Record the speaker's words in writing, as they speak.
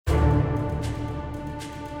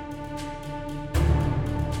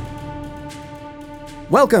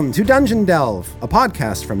Welcome to Dungeon Delve, a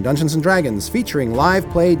podcast from Dungeons & Dragons featuring live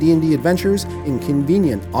play D&D adventures in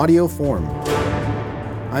convenient audio form.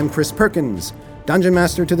 I'm Chris Perkins, Dungeon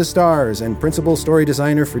Master to the Stars and Principal Story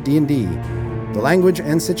Designer for D&D. The language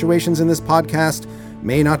and situations in this podcast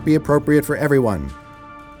may not be appropriate for everyone.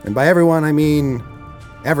 And by everyone, I mean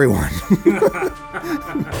everyone.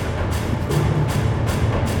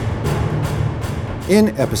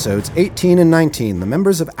 In episodes 18 and 19, the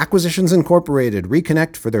members of Acquisitions Incorporated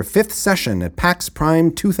reconnect for their 5th session at PAX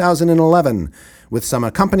Prime 2011, with some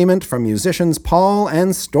accompaniment from musicians Paul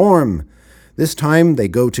and Storm. This time, they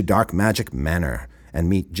go to Dark Magic Manor and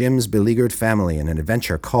meet Jim's beleaguered family in an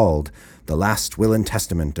adventure called The Last Will and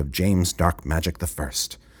Testament of James Dark Magic I.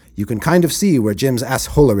 You can kind of see where Jim's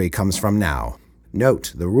assholery comes from now.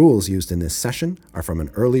 Note, the rules used in this session are from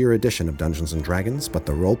an earlier edition of Dungeons & Dragons, but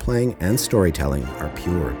the role-playing and storytelling are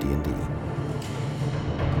pure D&D.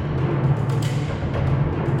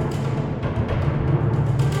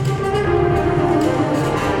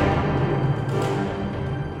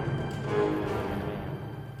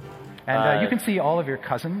 And you can see all of your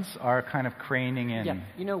cousins are kind of craning in. Yeah,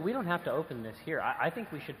 you know, we don't have to open this here. I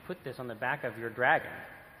think we should put this on the back of your dragon.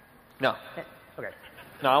 No. Okay.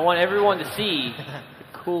 No, I want everyone to see the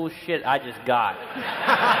cool shit I just got.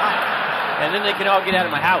 And then they can all get out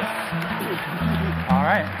of my house. All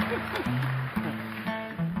right.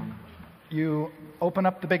 You open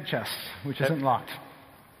up the big chest, which isn't locked.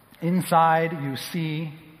 Inside, you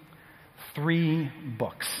see 3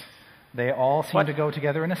 books. They all seem to go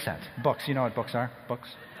together in a set. Books, you know what books are? Books.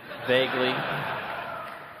 Vaguely.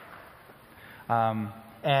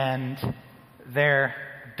 And they're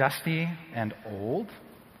dusty and old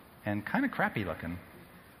and kind of crappy looking.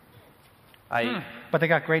 But they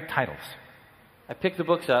got great titles. I picked the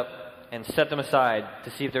books up and set them aside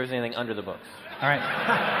to see if there was anything under the books. All right.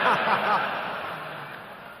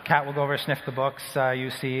 Kat will go over, sniff the books.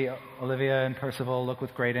 You see Olivia and Percival look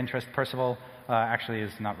with great interest. Percival actually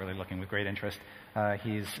is not really looking with great interest.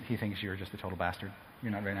 He thinks you're just a total bastard.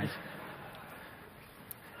 You're not very nice.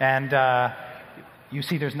 And you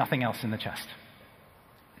see there's nothing else in the chest.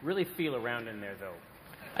 Really feel around in there, though.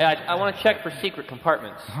 I want to check for secret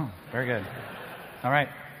compartments. Oh, very good. All right.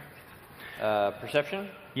 Perception?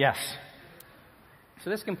 Yes. So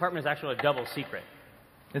this compartment is actually a double secret.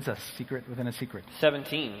 It's a secret within a secret.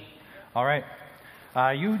 17. All right.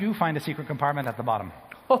 You do find a secret compartment at the bottom.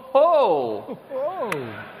 Ho-ho!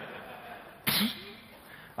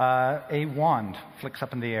 A wand flicks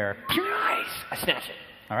up in the air. Nice! I snatch it.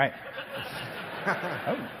 All right.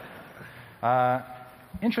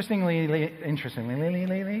 Interestingly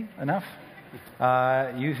enough,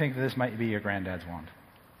 you think this might be your granddad's wand.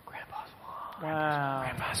 Grandpa's wand. Wow.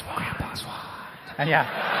 Grandpa's wand. And yeah.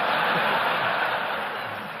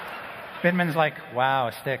 Bidman's like, wow,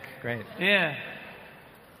 a stick. Great. Yeah.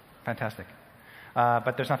 Fantastic.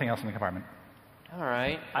 But there's nothing else in the compartment. All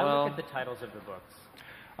right. I Well, look at the titles of the books.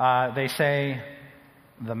 They say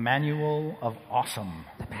The Manual of Awesome,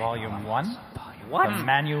 Volume 1. What? The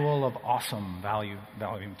Manual of Awesome,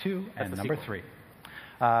 Volume 2, and number 3. It's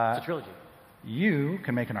a trilogy. You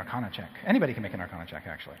can make an Arcana check. Anybody can make an Arcana check,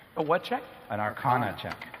 actually. A what check? An Arcana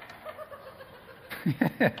check.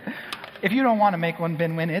 If you don't want to make one,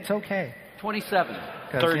 Binwin, it's okay. 27.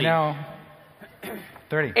 30. You know,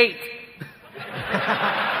 30. 8.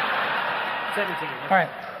 17. All right.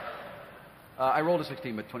 I rolled a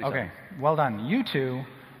 16, but 27. Okay. Well done. You two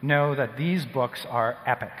know that these books are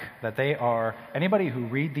epic. That they are, anybody who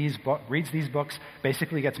reads these books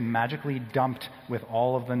basically gets magically dumped with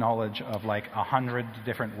all of the knowledge of like 100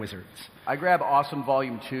 different wizards. I grab Awesome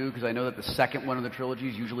Volume 2 because I know that the second one of the trilogy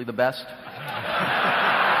is usually the best.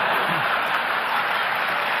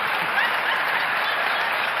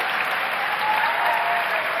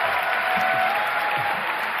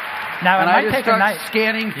 Now, And it I might just take a start night.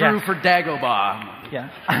 scanning through Yes. for Dagobah. Yeah.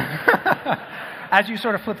 As you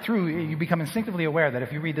sort of flip through, you become instinctively aware that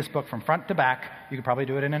if you read this book from front to back, you could probably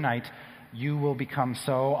do it in a night, you will become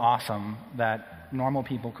so awesome that normal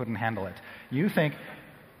people couldn't handle it. You think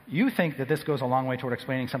that this goes a long way toward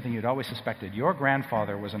explaining something you'd always suspected. Your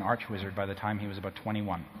grandfather was an archwizard by the time he was about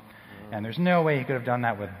 21. And there's no way he could have done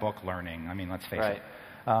that with book learning. I mean, let's face it.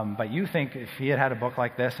 But you think if he had had a book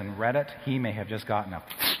like this and read it, he may have just gotten a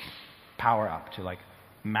power up to like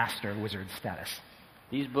master wizard status.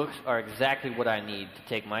 these books are exactly what I need to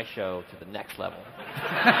take my show to the next level.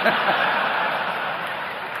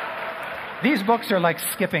 These books are like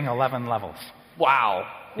skipping 11 levels. Wow.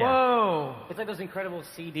 Yeah. Whoa. It's like those incredible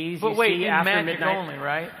CDs But you wait, see in after Magic midnight. only,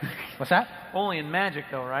 right? What's that? Only in Magic,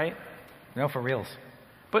 though, right? No, for reals.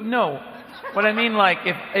 But no. But I mean, like,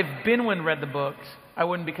 if Binwin read the books, I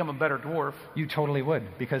wouldn't become a better dwarf. You totally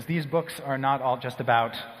would, because these books are not all just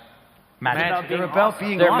about magic. They're about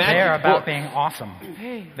being They're awesome. magic They're about books. being awesome.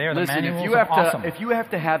 They are the Listen, manuals if you have of awesome. if you have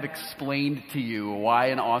to have explained to you why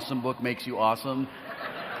an awesome book makes you awesome,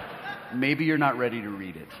 maybe you're not ready to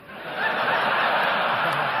read it.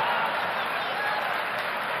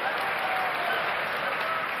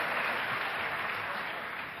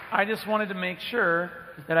 I just wanted to make sure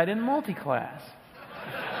that I didn't multi-class.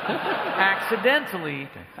 Accidentally.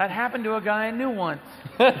 That happened to a guy I knew once.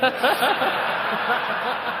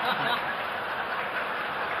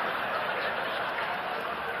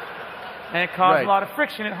 And it caused Right. a lot of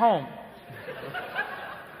friction at home.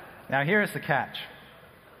 Now, here's the catch.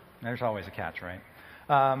 There's always a catch, right?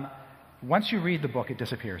 Once you read the book, it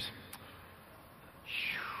disappears.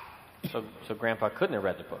 So Grandpa couldn't have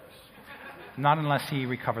read the books. Not unless he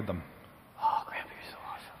recovered them. Oh, Grandpa, you're so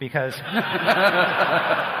awesome. Because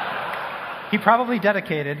he probably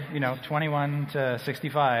dedicated, 21 to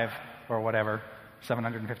 65 or whatever,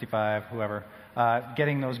 755, whoever,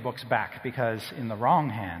 getting those books back. Because in the wrong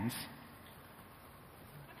hands,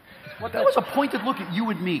 That was a pointed look at you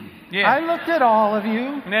and me. Yeah. I looked at all of you.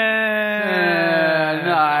 Nah.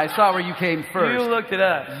 No, I saw where you came first. You looked at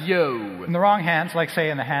us. Yo. In the wrong hands, like say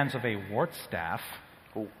in the hands of a wart staff,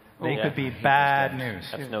 they Yeah. could be bad news.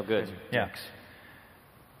 That's no good. Yeah.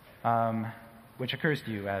 Which occurs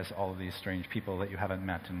to you as all of these strange people that you haven't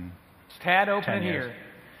met. And Tad, open 10 it years. here.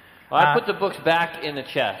 Well, I put the books back in the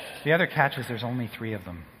chest. the other catch is there's only 3 of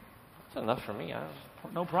them. That's enough for me.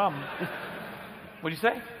 No problem. What'd you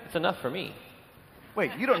say? It's enough for me.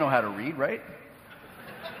 Wait, you don't know how to read, right?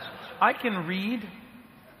 I can read.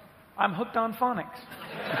 I'm hooked on phonics.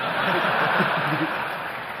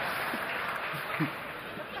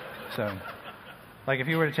 So, like if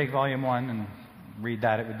you were to take volume 1 and read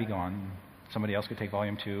that, it would be gone. Somebody else could take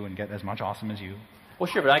volume 2 and get as much awesome as you. Well,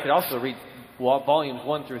 sure, but I could also read volumes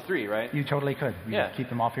 1 through 3, right? You totally could. You Yeah. could keep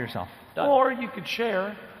them all for yourself. Done. Or you could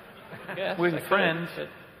share. Yes, with I could, friends. but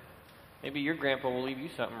maybe your grandpa will leave you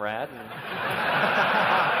something rad.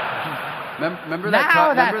 Remember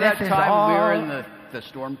Now that, that this is time when we were all- in the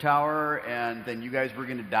storm tower and then you guys were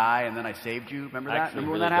going to die and then I saved you? Remember that? Actually,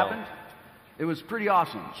 Remember when really that don't. happened? It was pretty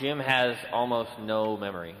awesome. Jim has almost no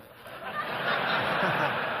memory.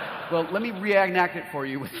 Well, let me reenact it for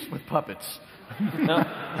you with puppets. No,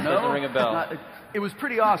 it doesn't ring a bell. It was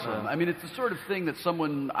pretty awesome. I mean, it's the sort of thing that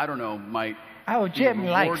someone, I don't know, might Oh, be Jim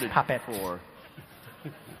likes rewarded puppets. for.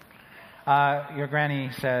 Your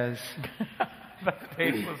granny says, That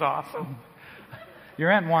tape was awesome.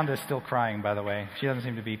 your Aunt Wanda's still crying, by the way. She doesn't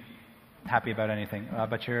seem to be happy about anything.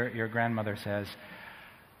 But your grandmother says,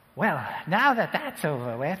 well, now that that's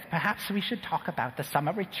over with, perhaps we should talk about the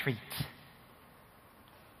summer retreat.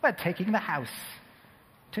 We're taking the house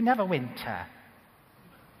to Neverwinter.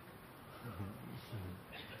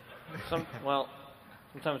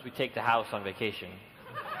 Sometimes we take the house on vacation.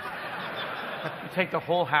 You take the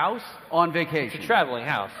whole house? On It's vacation. a traveling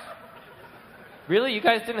house. Really? You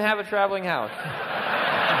guys didn't have a traveling house?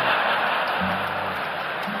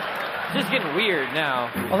 It's just getting weird now.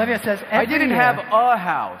 Olivia says, I every didn't year- have a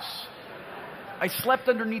house. I slept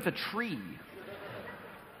underneath a tree.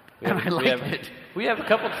 And I liked it. We have a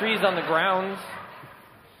couple trees on the grounds.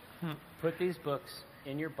 Put these books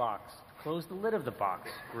in your box. Close the lid of the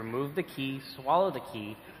box. Remove the key. Swallow the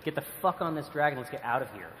key. Get the fuck on this dragon. Let's get out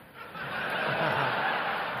of here.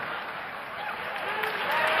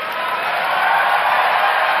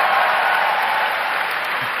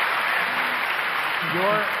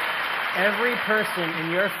 Every person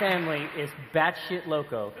in your family is batshit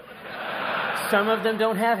loco. Some of them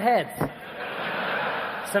don't have heads.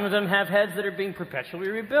 Some of them have heads that are being perpetually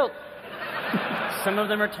rebuilt. Some of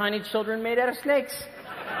them are tiny children made out of snakes.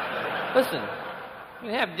 Listen, we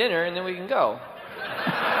can have dinner and then we can go.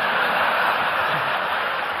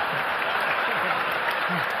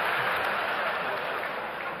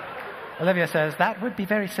 Olivia says, that would be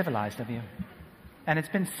very civilized of you. And it's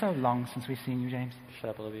been so long since we've seen you, James.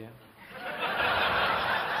 Shut up, Olivia.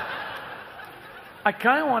 I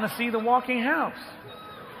kind of want to see the walking house.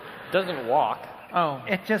 Doesn't walk. Oh.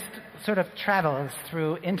 It just sort of travels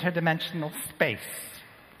through interdimensional space.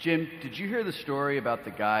 Jim, did you hear the story about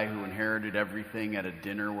the guy who inherited everything at a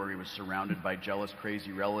dinner where he was surrounded by jealous,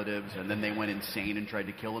 crazy relatives, and then they went insane and tried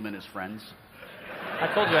to kill him and his friends? I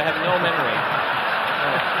told you I have no memory.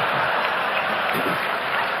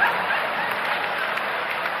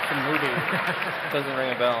 It's a movie. Doesn't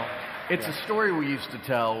ring a bell. It's a story we used to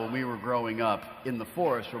tell when we were growing up in the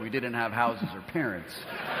forest where we didn't have houses or parents.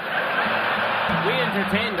 We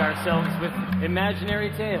entertained ourselves with imaginary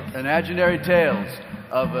tales. Imaginary tales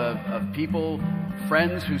of people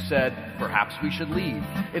friends who said, perhaps we should leave.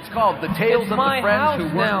 It's called The Tales It's of my the Friends house Who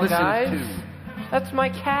Weren't now, Listened guys. to. That's my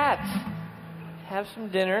cat. Have some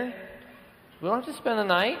dinner. We don't have to spend the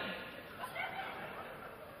night.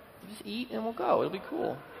 Just eat and we'll go. It'll be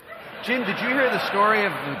cool. Jim, did you hear the story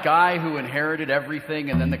of the guy who inherited everything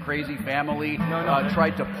and then the crazy family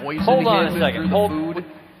tried to poison Hold on him a second. through the food?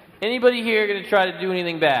 Anybody here going to try to do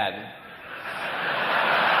anything bad?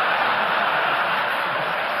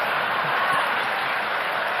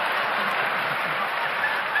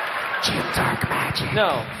 Jim Dark Magic.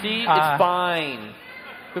 No. See, it's fine.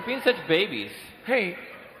 Quit being such babies. Hey,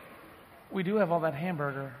 we do have all that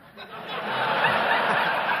hamburger.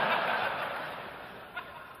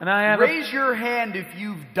 And I have Raise your hand if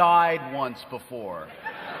you've died once before.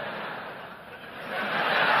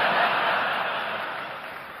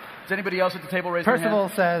 Does anybody else at the table raise their Percival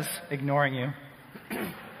hand? says, ignoring you,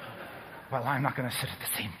 well, I'm not going to sit at the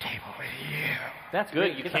same table with you. That's Good,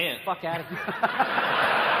 great. you Get can't. the fuck out of here.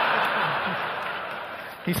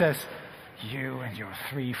 He says, you and your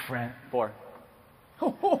 3 friends, 4.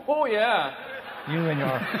 Oh, yeah. you and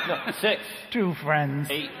your No, 6. 2 friends,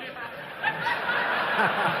 8.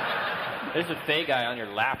 There's a Fey guy on your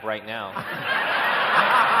lap right now.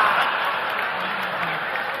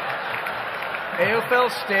 Aophel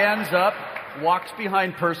stands up, walks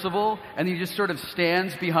behind Percival, and he just sort of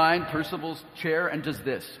stands behind Percival's chair and does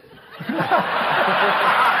this.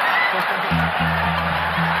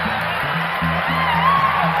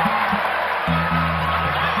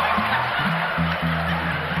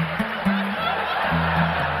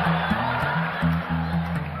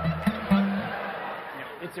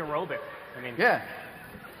 It's aerobic. I mean, Yeah.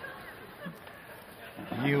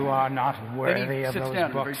 you are not Then worthy he of sits those down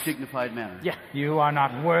in a books. very dignified manner. yeah. You are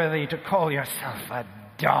not worthy to call yourself a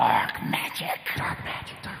dark magic. Dark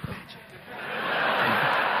magic, dark magic.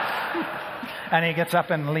 And he gets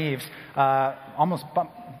up and leaves, almost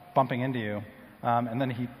bumping into you. And then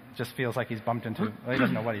he just feels like he's bumped into, well, he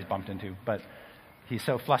doesn't know what he's bumped into, but he's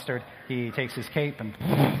so flustered, he takes his cape and...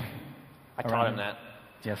 I taught him that.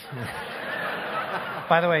 Yes.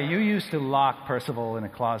 By the way, you used to lock Percival in a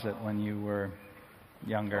closet when you were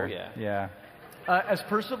younger. Oh, yeah. Yeah. As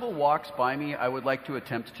Percival walks by me, I would like to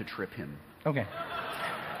attempt to trip him. Okay.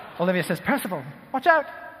 Olivia says, Percival, watch out!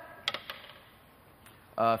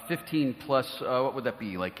 15 plus, what would that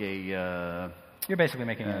be? Like a... You're basically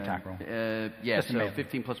making an attack roll. yeah, Just a so melee.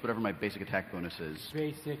 15 plus whatever my basic attack bonus is.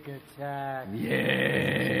 Basic attack.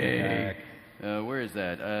 Yay! Where is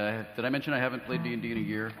that? Did I mention I haven't played D&D in a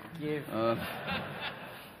year? Give.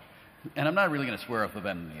 And I'm not really going to swear off the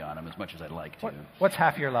enemy on him as much as I'd like to. What's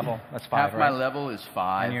half your level? That's 5, Half right? my level is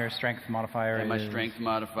 5. And your strength modifier And my is... strength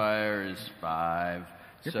modifier is 5.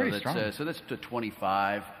 You're so pretty that's strong. so that's to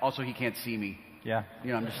 25. Also, he can't see me. Yeah. You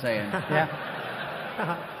know, I'm just saying. Yeah.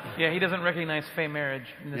 Yeah, he doesn't recognize Fey marriage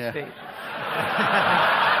in this Yeah. state.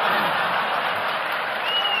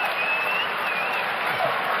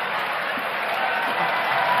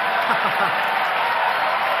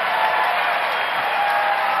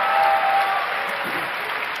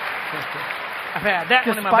 I've had that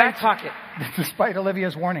one in my back pocket. Despite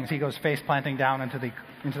Olivia's warnings, he goes face planting down into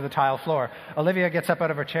the tile floor. Olivia gets up out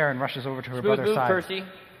of her chair and rushes over to her Smooth brother's move, side. Percy.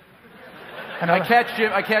 And I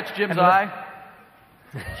catch Jim's eye.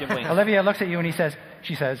 Jim winks. Olivia looks at you and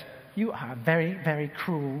she says, you are a very, very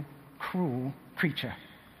cruel, cruel creature.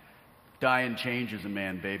 Dying changes a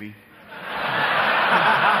man, baby.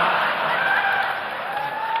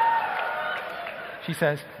 She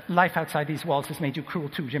says, life outside these walls has made you cruel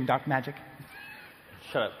too, Jim Dark Magic.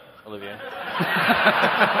 Shut up, Olivia.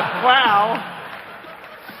 Wow.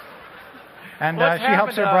 And What's she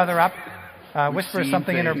helps happened her to brother us? up, whispers seen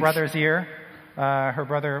something in her things. brother's ear. Her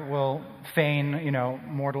brother will feign,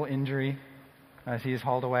 mortal injury as he is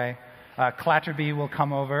hauled away. Clatterby will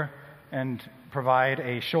come over and provide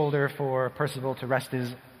a shoulder for Percival to rest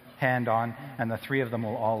his hand on, and the 3 of them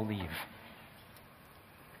will all leave.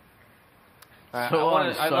 So long,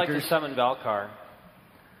 I'd like to suckers. summon Valkar.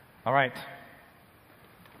 All right.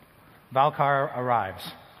 Valkar arrives.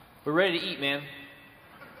 We're ready to eat, man.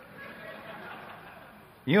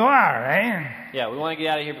 You are, eh? Yeah, we want to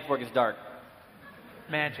get out of here before it gets dark.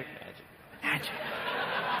 Magic.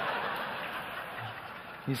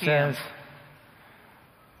 He says,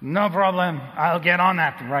 no problem. I'll get on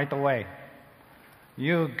that right away.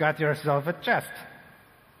 You got yourself a chest.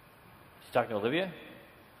 She's talking to Olivia?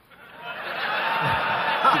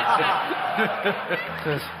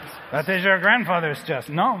 Says, that is your grandfather's chest.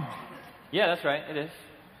 No. Yeah, that's right. It is.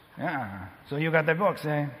 Yeah. So you got the books,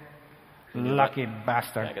 eh? Lucky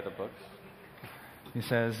bastard. I got the books. He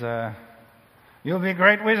says, You'll be a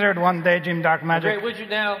great wizard one day, Jim Dark Magic. Great wizard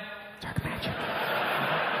now.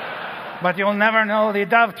 But you'll never know the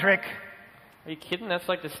dove trick. Are you kidding? That's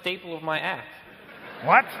like the staple of my act.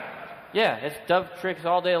 What? Yeah, it's dove tricks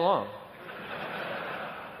all day long.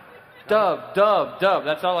 Dove, dove, dove.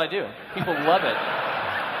 That's all I do. People love it.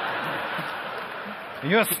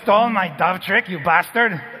 You stole my dove trick, you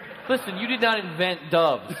bastard. Listen, you did not invent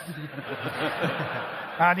doves.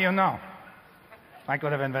 How do you know? I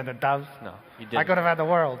could have invented doves. No, you didn't. I could have had the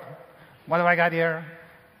world. What do I got here?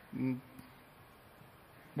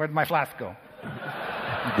 Where'd my flask go?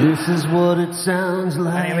 This is what it sounds And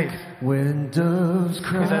he like leaves. when doves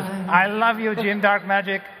cry. He says, I love you, Jim Dark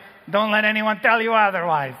Magic. Don't let anyone tell you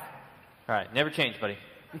otherwise. All right, never change, buddy.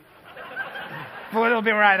 Food will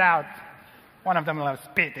be right out. One of them will have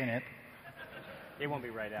spit in it. It won't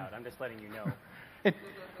be right out. I'm just letting you know.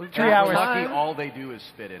 3 hours. Lucky, all they do is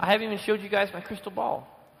spit in. I haven't even showed you guys my crystal ball.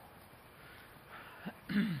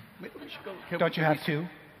 Maybe we should go. Don't you have two?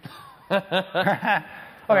 Okay,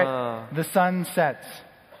 the sun sets.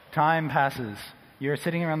 Time passes. You're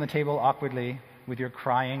sitting around the table awkwardly with your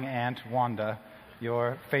crying Aunt Wanda,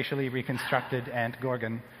 your facially reconstructed Aunt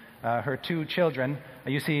Gorgon, her 2 children.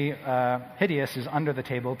 You see Hideous is under the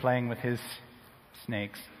table playing with his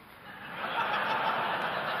snakes.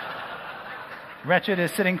 Wretched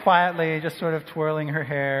is sitting quietly, just sort of twirling her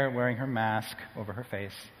hair, wearing her mask over her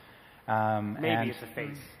face. Maybe it's a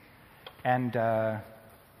face. And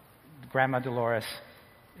Grandma Dolores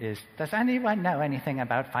is, does anyone know anything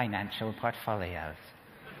about financial portfolios?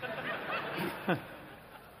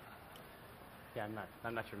 Yeah,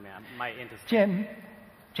 I'm not sure, man. My aunt is... Jim,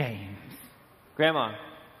 James, Grandma,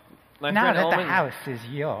 my now friend that the Owen. house is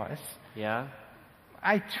yours, Yeah?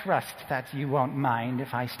 I trust that you won't mind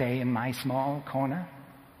if I stay in my small corner.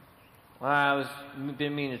 Well, I was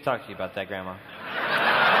been meaning to talk to you about that, Grandma.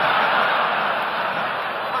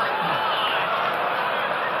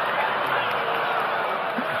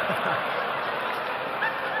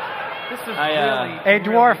 This is A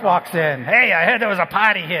dwarf walks in. Hey, I heard there was a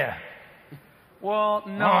party here. Well,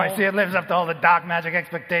 no. Oh, I see it lives up to all the dark magic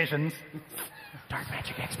expectations.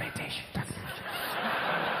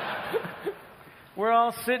 We're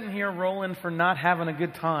all sitting here rolling for not having a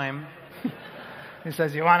good time. He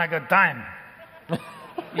says, you want a good time?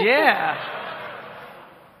 Yeah.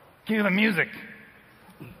 Cue the music.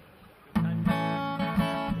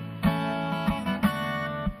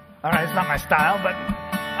 All right, it's not my style, but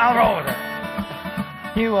I'll roll with it.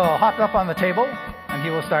 He will hop up on the table, and he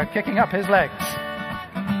will start kicking up his legs.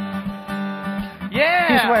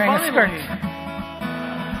 Yeah. He's wearing a finally. skirt.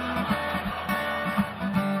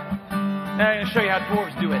 Now I'm going to show you how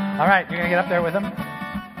dwarves do it. All right, you're going to get up there with him?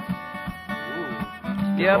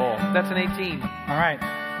 Yep, roll. that's an 18. All right,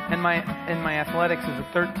 And my athletics is a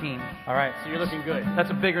 13. all right, So you're looking good. That's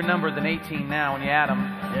a bigger number than 18 now when you add them.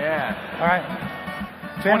 Yeah. all right.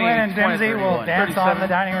 20, Finway and 20, Dimsey will 31, dance on 37. the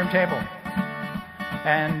dining room table.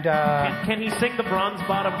 And Can he sing the Bronze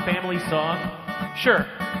Bottom family song? Sure.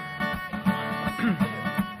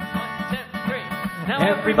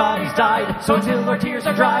 Everybody's died, so until our tears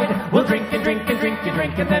are dried, we'll drink and drink and drink and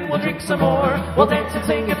drink, and then we'll drink some more. We'll dance and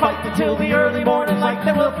sing and fight until the early morning light,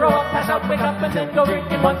 then we'll throw up, pass out, wake up, and then go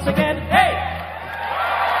drinking once again. Hey!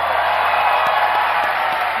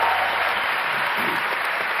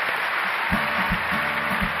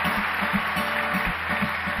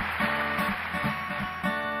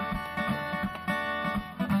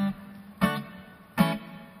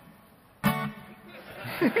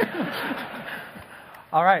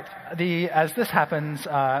 all right, as this happens,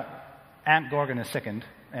 Aunt Gorgon is sickened,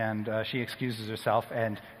 and she excuses herself,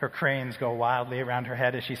 and her cranes go wildly around her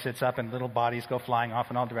head as she sits up, and little bodies go flying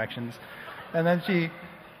off in all directions. And then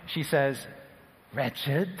she says,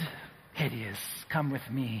 "Wretched, hideous, come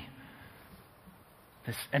with me.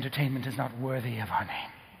 This entertainment is not worthy of our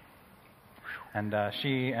name." And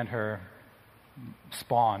she and her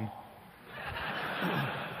spawn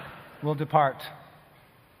will depart.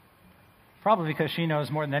 Probably because she knows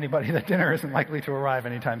more than anybody that dinner isn't likely to arrive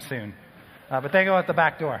anytime soon. But they go out the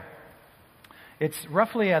back door. It's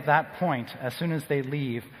roughly at that point, as soon as they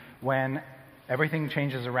leave, when everything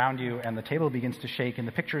changes around you and the table begins to shake and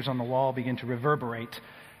the pictures on the wall begin to reverberate.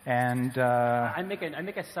 And I make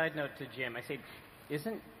a side note to Jim. I say,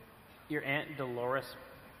 isn't your Aunt Dolores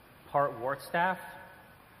part wart staff?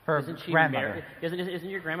 her Isn't she grandmother. Isn't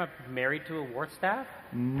your grandma married to a wart staff?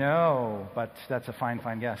 No, but that's a fine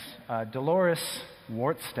guess. Dolores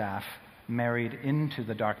Wartstaff married into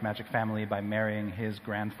the dark magic family by marrying his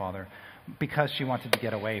grandfather because she wanted to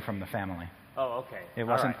get away from the family. Oh, okay. It All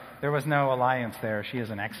wasn't. right. There was no alliance there. She is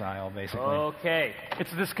an exile, basically. Okay.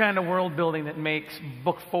 It's this kind of world building that makes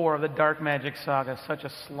Book 4 of the Dark Magic Saga such a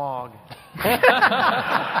slog.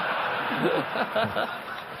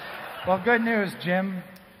 Well, good news,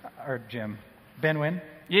 Benwin.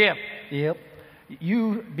 Yeah. Yep.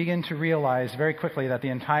 You begin to realize very quickly that the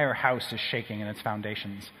entire house is shaking in its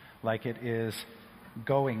foundations, like it is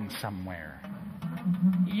going somewhere.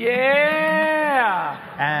 Yeah!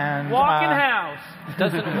 And Walking house.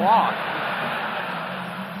 Doesn't walk.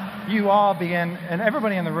 you all begin, and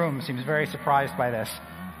everybody in the room seems very surprised by this.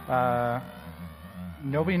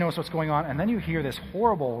 Nobody knows what's going on, and then you hear this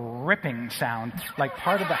horrible ripping sound, like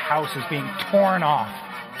part of the house is being torn off.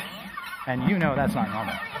 And you know that's not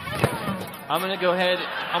normal. I'm going to go ahead.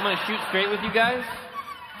 I'm going to shoot straight with you guys.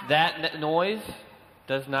 That noise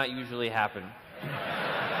does not usually happen.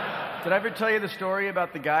 Did I ever tell you the story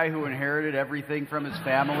about the guy who inherited everything from his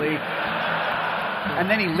family? And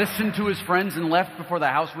then he listened to his friends and left before the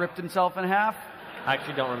house ripped himself in half? I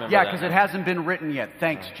actually don't remember Yeah, that. because it hasn't been written yet.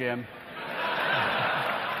 Thanks, Jim.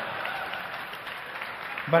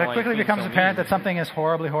 But Oh, it I quickly feel becomes so apparent mean. that something is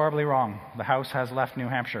horribly, horribly wrong. The house has left New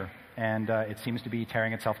Hampshire, and it seems to be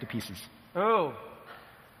tearing itself to pieces. Oh.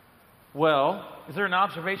 Well, Is there an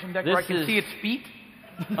observation deck This where I can is- see its feet?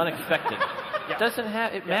 unexpected. It doesn't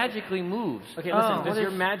have. It magically moves. Okay, listen, Oh, does what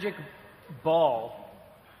your is- magic ball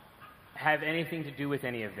have anything to do with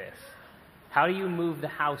any of this? How do you move the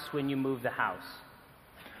house when you move the house?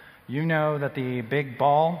 You know that the big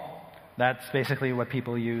ball, that's basically what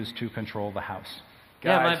people use to control the house.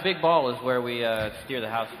 Yeah, Guys. my big ball is where we steer the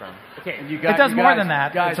house from. Okay, You It does you more than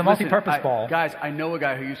that. Guys, It's a listen, multi-purpose ball. Guys, I know a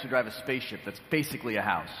guy who used to drive a spaceship that's basically a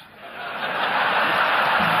house.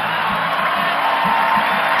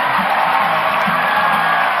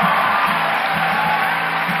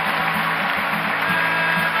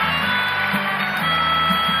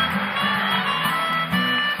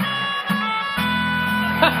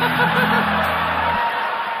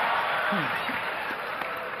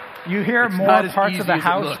 You hear It's more not as parts easy of the as it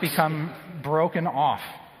house looks. become broken off.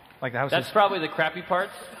 Like the house That's is... probably the crappy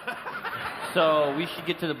parts. So we should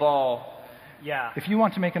get to the ball. yeah. If you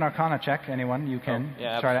want to make an Arcana check, anyone, you can Oh,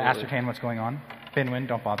 yeah, try to absolutely. ascertain what's going on. Binwin,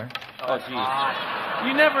 don't bother. Oh, jeez.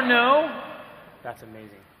 You never know. That's amazing.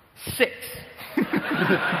 6.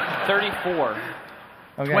 34.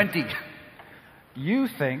 Okay. 20. You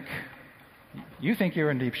think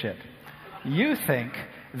you're in deep shit. You think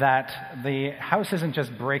that the house isn't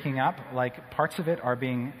just breaking up, like parts of it are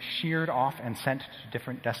being sheared off and sent to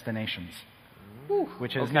different destinations,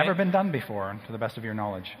 which has okay. never been done before, to the best of your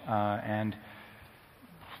knowledge, and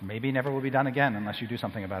maybe never will be done again unless you do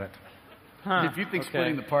something about it. If you think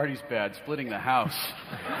splitting the party's bad, splitting the house.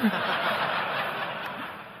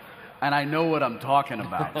 And I know what I'm talking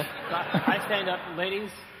about. I stand up, ladies,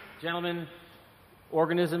 gentlemen,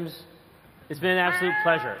 organisms. It's been an absolute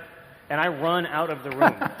pleasure. And I run out of the room.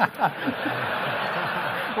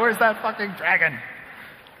 Where's that fucking dragon?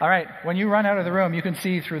 All right, when you run out of the room, you can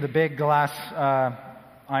see through the big glass,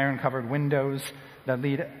 iron-covered windows that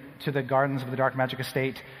lead to the gardens of the Dark Magic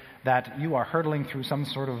Estate that you are hurtling through some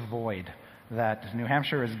sort of void, that New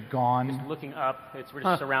Hampshire is gone. Looking up, we're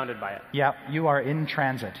just surrounded by it. Yeah, you are in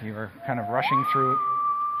transit. You are kind of rushing through.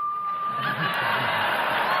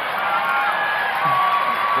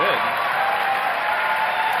 Good.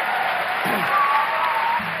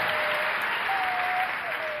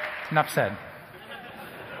 Enough said.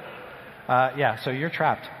 Yeah, so you're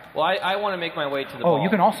trapped. Well, I want to make my way to the ball. Oh, you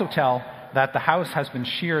can also tell that the house has been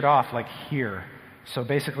sheared off, like here. So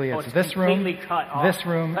basically, it's it's this room, completely cut off, this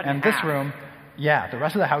room, cut in and this half. room. Yeah, the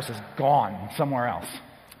rest of the house is gone somewhere else.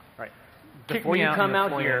 Right. Kick Before me you out come in the out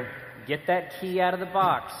foyer. here, get that key out of the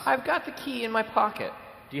box. I've got the key in my pocket.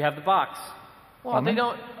 Do you have the box? Well, they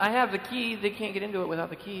don't. I have the key. They can't get into it without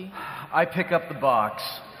the key. I pick up the box.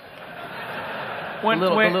 When,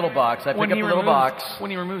 the little box. I pick when up he the little removes- box.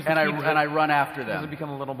 When he removes the and key, I run after does it them. become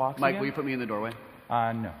a little box Mike, again? will you put me in the doorway?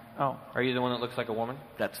 No. Oh. Are you the one that looks like a woman?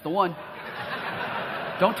 That's the one.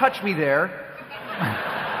 Don't touch me there.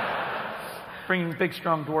 Bringing big,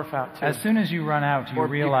 strong dwarf out, too. As soon as you run out, you Or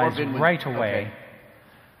realize Binwin. right away Okay.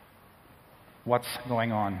 what's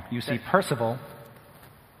going on. You see Percival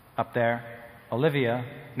up there, Olivia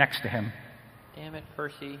next to him, Damn it,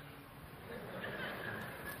 Percy.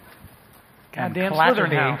 and Goddamn Clatterby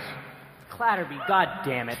Slytherin house. Clatterby, god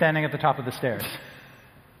damn it. standing at the top of the stairs.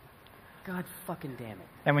 God fucking damn it.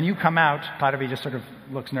 And when you come out, Clatterby just sort of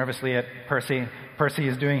looks nervously at Percy. Percy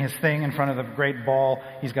is doing his thing in front of the great ball.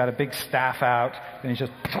 He's got a big staff out, and he's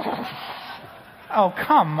just... Oh,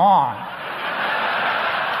 come on.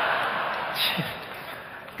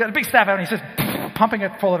 got a big staff out, and he's just pumping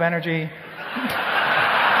it full of energy.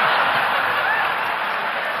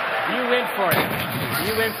 You win for it.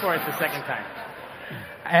 You win for it the second time.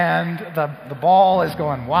 And the ball is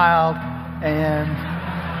going wild, and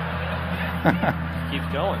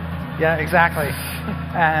Keeps going. yeah, exactly.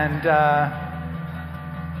 And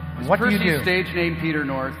what do you Percy's do? stage name Peter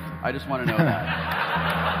North? I just want to know that.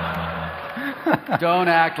 Don't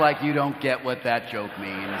act like you don't get what that joke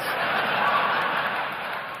means.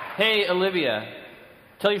 Hey, Olivia,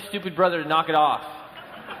 tell your stupid brother to knock it off.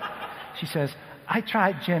 She says, I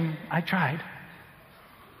tried, Jim. I tried.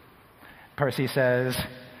 Percy says,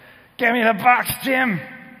 give me the box, Jim.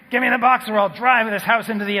 Give me the box or I'll drive this house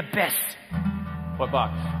into the abyss. What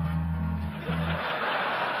box?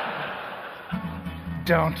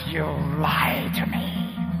 Don't you lie to me.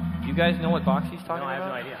 You guys know what box he's talking No, I have about?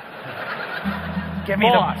 no idea. Give me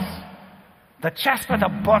Boss. the chest for the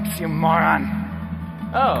books, you moron.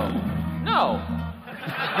 Oh, no.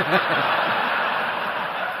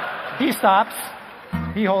 He stops.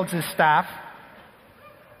 He holds his staff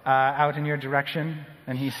out in your direction,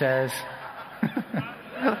 and he says,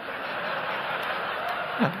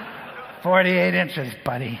 48 inches,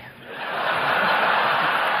 buddy.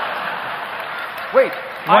 Wait,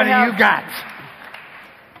 What do you got?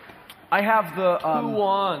 I have the Who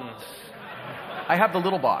wants? I have the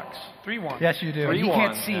little box. 3-1. Yes, you do. But he can't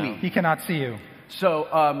wands, see yeah. me. He cannot see you. So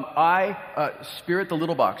I spirit the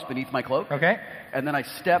little box beneath my cloak. Okay? And then I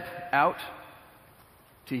step out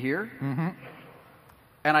to here. Mm-hmm.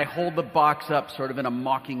 And I hold the box up sort of in a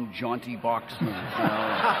mocking, jaunty box move.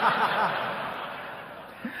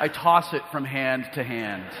 I toss it from hand to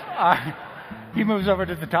hand. He moves over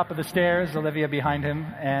to the top of the stairs, Olivia behind him,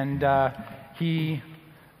 and he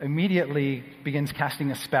immediately begins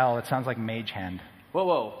casting a spell. It sounds like Mage Hand. Whoa,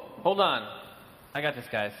 whoa. Hold on. I got this,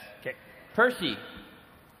 guys. Okay. Percy,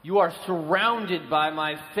 you are surrounded by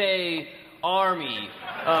my Fey army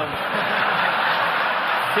of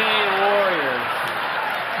Fey warriors.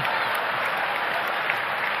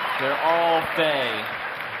 They're all Fey.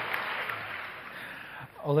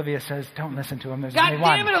 Olivia says, don't listen to him. There's God only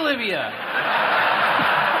damn one. it, Olivia!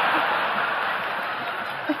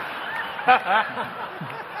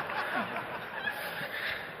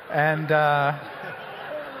 And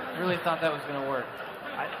I really thought that was going to work.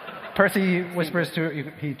 Percy whispers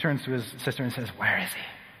to, he turns to his sister and says, where is he?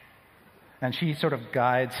 And she sort of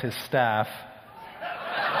guides his staff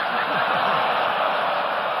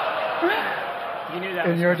You knew that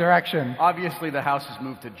in was your direction. Obviously, the house has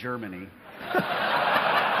moved to Germany.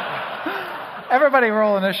 Everybody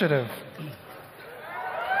roll initiative.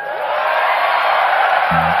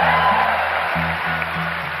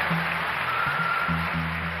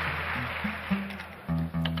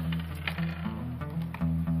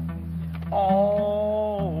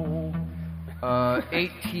 Oh.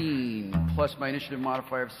 18 plus my initiative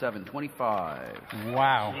modifier of 7, 25.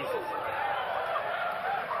 Wow.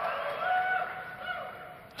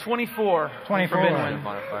 24. 24. Forbidden.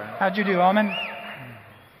 Modifier. How'd you do, Omen?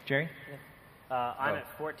 Jerry? I'm at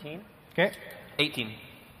 14. Okay. 18.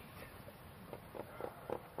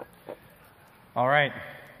 All right.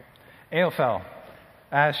 Aelfel,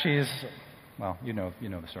 as she's, well, you know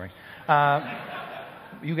the story.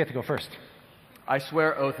 You get to go first. I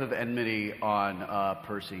swear oath of enmity on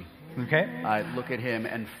Percy. Okay? I look at him,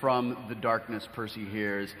 and from the darkness, Percy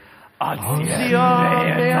hears,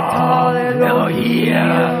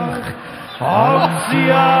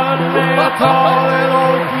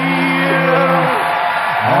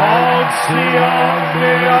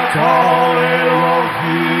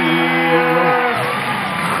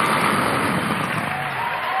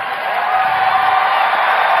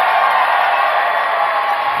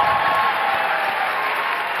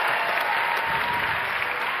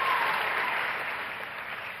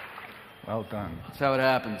 Well done. That's how it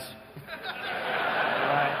happens. All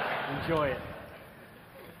right. Enjoy it.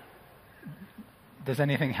 Does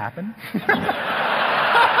anything happen? He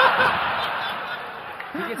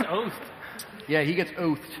gets oathed. Yeah, he gets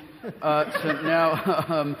oathed. So now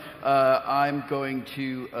I'm going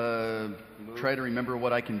to try to remember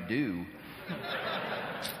what I can do.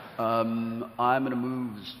 I'm going to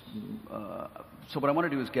move. So what I want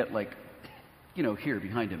to do is get here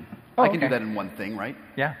behind him. Oh, I can do okay. that in one thing, right?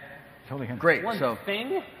 Yeah, totally can. Great. One so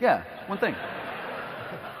thing? yeah, one thing.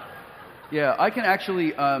 Yeah, I can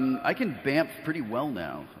actually I can bamf pretty well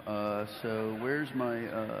now. So where's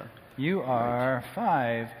my? You are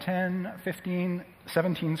 5, 10, 15,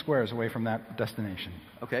 17 squares away from that destination.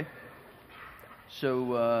 Okay.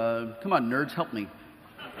 So come on, nerds, help me.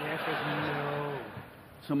 The answer is no.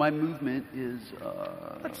 So my movement is.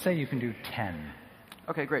 Let's say you can do 10.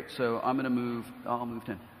 Okay, great. So I'm going to move. I'll move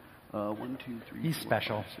 10. 1, 2, 3. He's 4,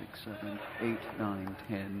 special. 5, 6, 7, 8, 9,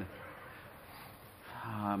 10.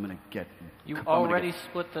 I'm going to get. You I'm already gonna get,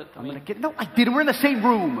 split the. I'm going to get. No, I did. We're in the same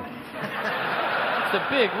room. It's a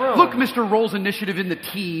big room. Look, Mr. Roll's initiative in the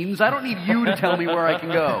teens. I don't need you to tell me where I can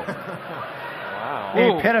go.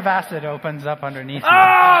 Wow. A pit of acid opens up underneath you.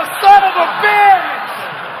 Oh, son of a bitch!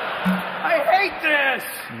 I hate this.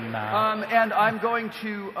 No. And I'm going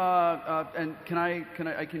to. And can I can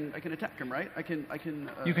attack him, right? I can.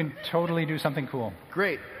 You can totally do something cool.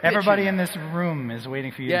 Great. Everybody Pitching. in this room is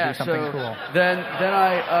waiting for you Yeah. to do something So cool. then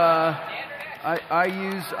I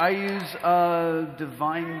use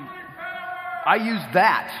divine. I use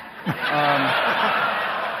that.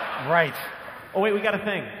 Right. Oh, wait, we got a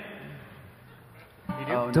thing. Oh,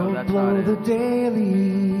 no, Don't that's blow not the it.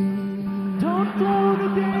 daily. Don't blow the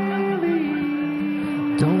daily.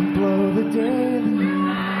 Don't blow the daily.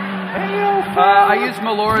 Hey, yo, I use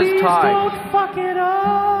Melora's please tie. don't fuck it up.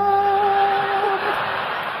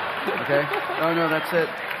 Okay. Oh no, that's it.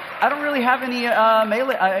 I don't really have any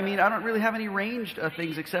melee. I don't really have any ranged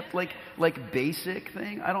things except like basic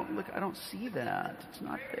thing. I don't see that. It's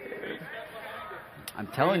not there. I'm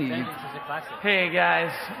telling you. Hey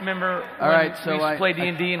guys, remember All when right, so we used to I- play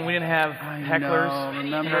D&D and we didn't have hecklers in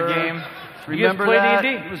remember our game? You guys Remember play that?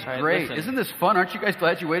 D&D? It was All right, great. listen. Isn't this fun? Aren't you guys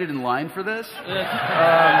glad you waited in line for this? We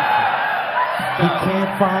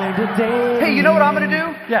can't find a day. Hey, you know what I'm going to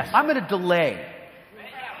do? Yes. I'm going to delay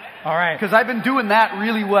All right. because I've been doing that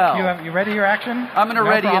really well. You ready your action? I'm going to No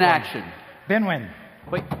ready problem. in action. Binwin.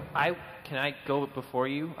 Wait, can I go before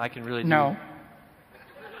you? I can really do. No.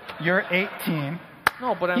 You're 18.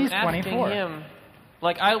 No, but I'm He's asking 24. him.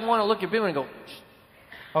 Like, I want to look at Bim and go,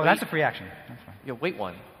 Oh, that's a free action. That's fine. yeah, wait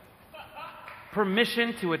one.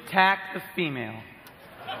 Permission to attack the female.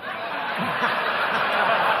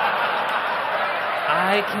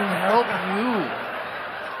 I can help you.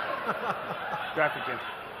 Go after Jim.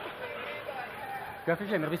 Go after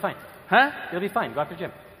Jim. It'll be fine. Huh? It'll be fine. Go after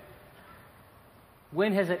Jim.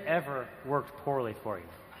 When has it ever worked poorly for you?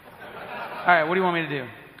 All right, what do you want me to do?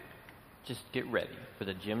 Just get ready for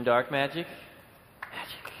the Jim Dark Magic.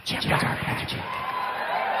 So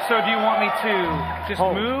do you want me to just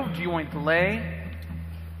Hold. move? Do you want delay?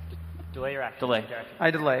 Delay your action. Delay.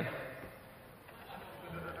 I delay.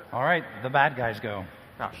 All right. The bad guys go.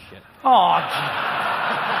 Oh, shit. Oh,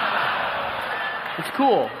 It's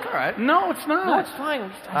cool. All right. no, it's not. No, it's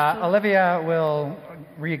fine. Olivia will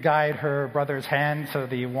re-guide her brother's hand so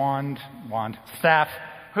the staff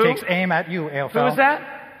Who? takes aim at you, Aelfel. Who is that?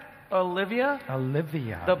 Olivia?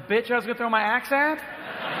 Olivia. The bitch I was going to throw my axe at?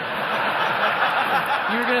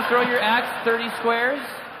 You were going to throw your axe 30 squares?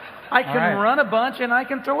 I can All right. run a bunch and I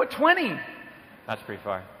can throw it 20. That's pretty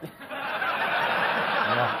far.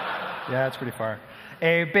 Yeah, it's pretty far.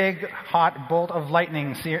 A big, hot bolt of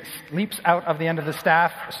lightning leaps out of the end of the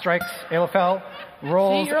staff, strikes Aelfel,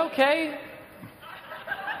 rolls... See, you're okay.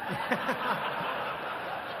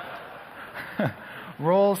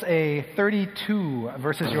 rolls a 32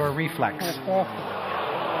 versus your reflex.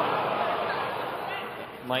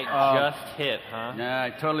 Might just hit, huh? Nah,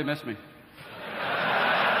 it totally missed me.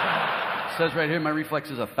 Says right here, my reflex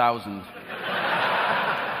is 1,000.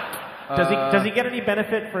 Does he get any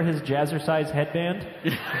benefit for his jazzercise headband?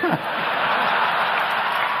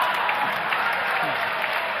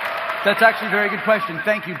 That's actually a very good question.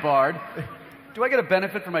 Thank you, Bard. Do I get a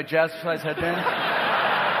benefit for my jazzercise headband?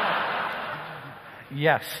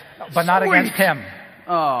 Yes, but not Sweet. against him,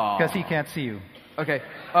 Oh. because he can't see you. Okay.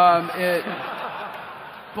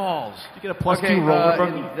 Balls. You get a plus Okay, 2 roller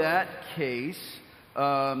in buggy? that case,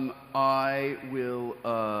 I will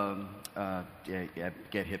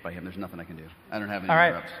get hit by him. There's nothing I can do. I don't have any All right.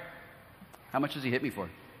 interrupts. How much does he hit me for?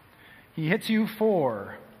 He hits you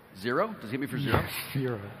for 0? Does he hit me for 0?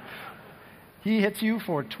 0. He hits you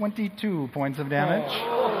for 22 points of damage.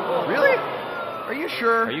 Really? Are you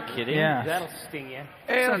sure? Are you kidding? Yeah. That'll sting you.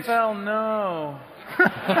 AFL, no.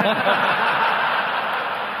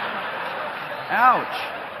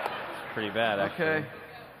 Ouch. Pretty bad, actually. Okay.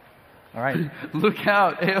 All right. Look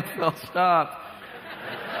out. AFL, stop.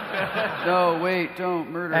 No, wait,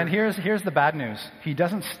 don't murder. And here's the bad news. He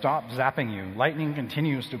doesn't stop zapping you. Lightning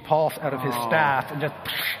continues to pulse out of his staff and just...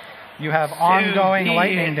 You have ongoing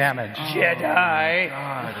lightning damage. Jedi.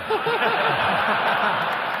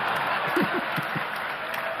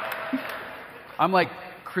 I'm like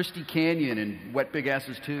Christy Canyon and Wet Big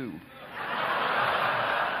Asses 2.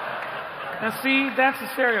 Now see, that's a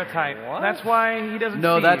stereotype. That's why he doesn't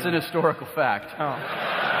No, see that's you. an historical fact. Oh.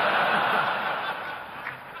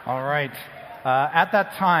 All right. At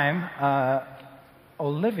that time,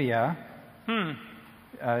 Olivia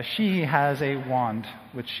she has a wand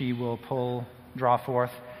which she will draw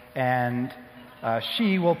forth, and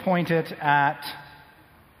she will point it at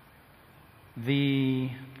the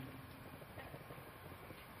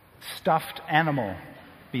stuffed animal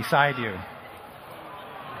beside you.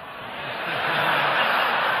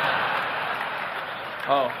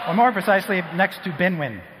 Or more precisely, next to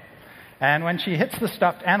Binwin. And when she hits the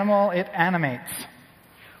stuffed animal, it animates.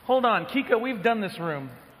 Hold on, Kika, we've done this room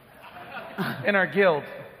in our guild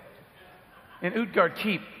in Utgard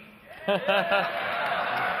Keep.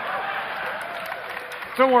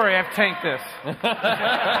 Don't worry, I've tanked this.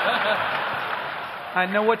 I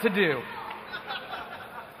know what to do.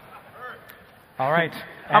 All right.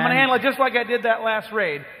 I'm going to handle it just like I did that last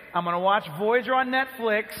raid. I'm going to watch Voyager on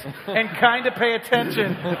Netflix and kind of pay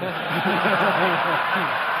attention.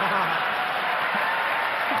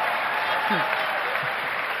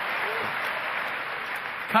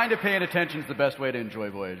 Kind of paying attention is the best way to enjoy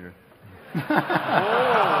Voyager.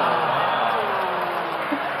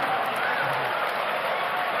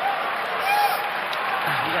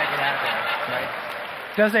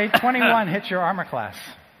 Does a 21 hit your armor class?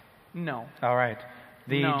 No. All right.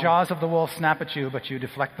 The jaws of the wolf snap at you, but you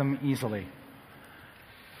deflect them easily.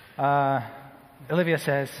 Olivia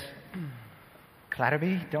says,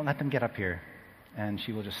 Clatterby, don't let them get up here. And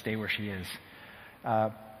she will just stay where she is.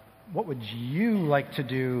 What would you like to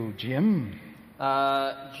do, Jim?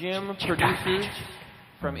 Jim produces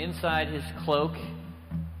from inside his cloak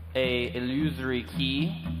a illusory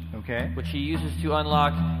key, which he uses to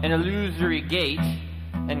unlock an illusory gate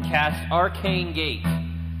and cast Arcane Gate.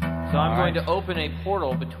 So I'm going to open a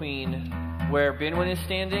portal between where Binwin is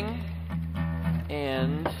standing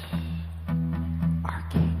and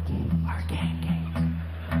Arcane Gate. Arcane Gate.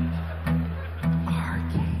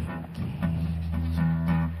 Arcane Gate.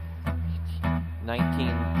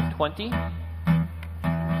 1920.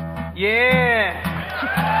 Yeah!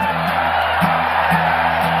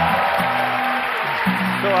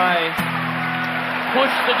 So I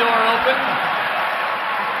push the door open.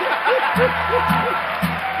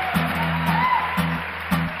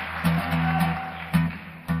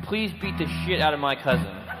 Please beat the shit out of my cousin.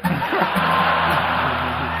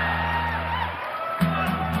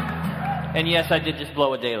 And yes, I did just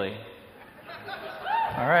blow a daily.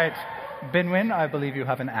 All right. Binwin, I believe you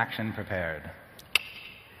have an action prepared.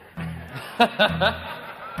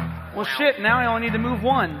 Well, shit, now I only need to move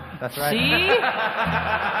one. That's right. See?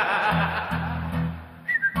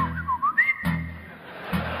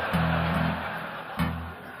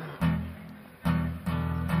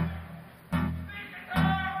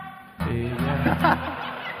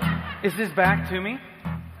 Is this back to me?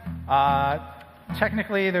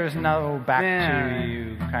 Technically, there's no back to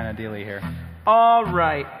you kind of dealie here. All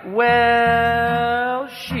right. Well,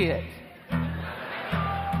 shit.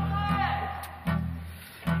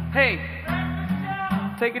 Hey,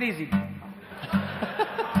 take it easy.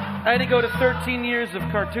 I had to go to 13 years of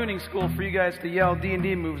cartooning school for you guys to yell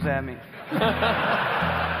D&D moves at me.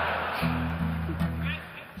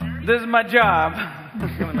 This is my job.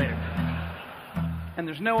 Coming later. And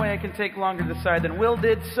there's no way I can take longer to decide than Will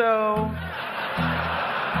did, so...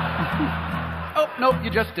 Oh, nope, you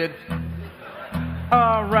just did.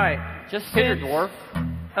 All right. Just hit her, dwarf.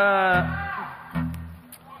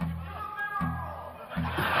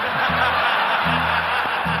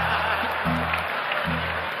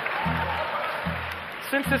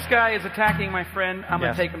 Since this guy is attacking my friend, I'm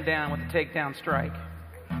going to take him down with a takedown strike.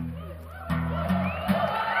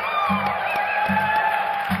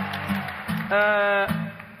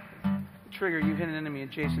 Trigger, you hit an enemy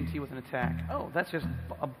adjacent to you with an attack. Oh, that's just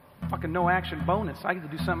a fucking no-action bonus. I get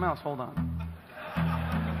to do something else. Hold on.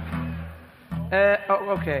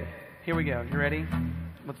 Okay. Here we go. You ready?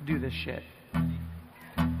 Let's do this shit.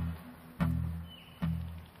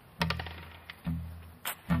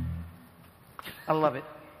 I love it.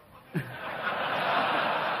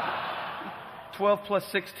 12 plus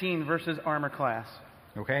 16 versus armor class.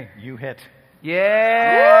 Okay, you hit. Yeah!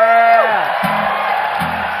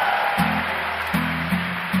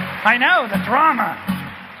 I know, the drama!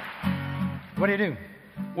 What do you do?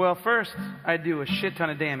 Well, first, I do a shit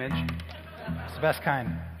ton of damage. It's the best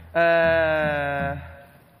kind.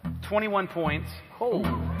 21 points. Oh.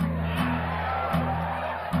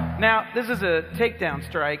 Now, this is a takedown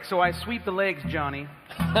strike, so I sweep the legs, Johnny.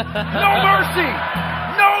 No mercy!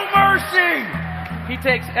 No mercy! He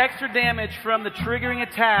takes extra damage from the triggering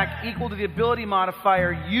attack equal to the ability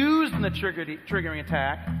modifier used in the triggering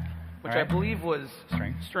attack, which I believe was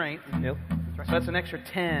strength. Yep. So that's an extra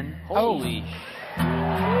 10. Holy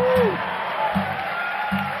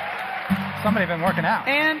Somebody been working out.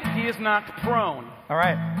 And he is knocked prone. All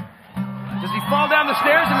right. Does he fall down the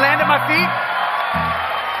stairs and land at my feet?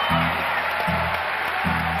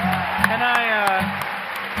 And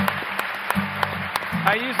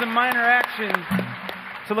I use a minor action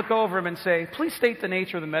to look over him and say, please state the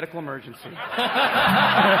nature of the medical emergency.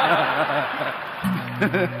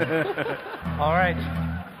 All right.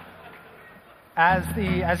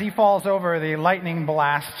 As he falls over, the lightning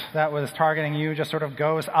blast that was targeting you just sort of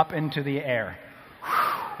goes up into the air.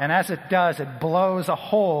 And as it does, it blows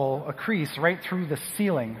a crease right through the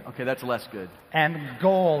ceiling. Okay, that's less good. And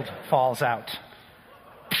gold falls out.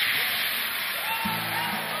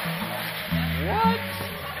 What?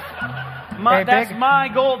 Hey, that's Big. my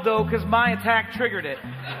gold, though, because my attack triggered it.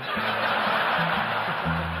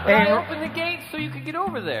 But I opened the gate so you could get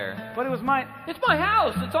over there. But it was mine. It's my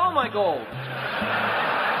house. It's all my gold.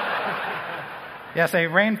 Yes, a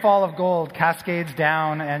rainfall of gold cascades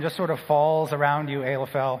down and just sort of falls around you,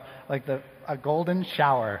 Aelofel, like a golden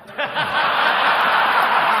shower.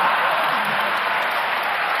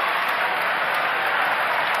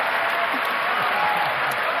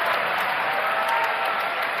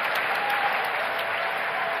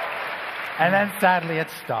 And then sadly it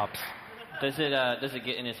stops. Does it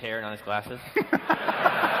get in his hair and on his glasses?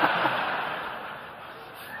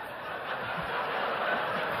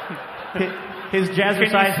 His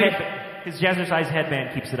jazzercise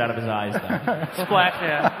headband keeps it out of his eyes, though. Splash,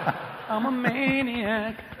 yeah. I'm a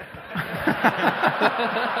maniac.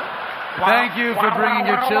 Thank you for bringing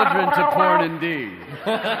your children to porn indeed.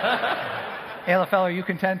 Aelofel, are you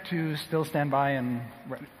content to still stand by and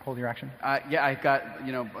hold your action? Yeah, I've got,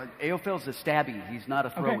 Aelofil's a stabby. He's not a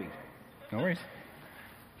throwy. Okay. No worries.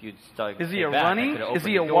 If you'd start Is he a back, I runny? could've Is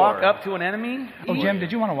he a opened the walk door. up to an enemy? Oh, Jim,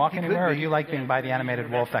 did you want to walk anywhere, or be. do you like being by the animated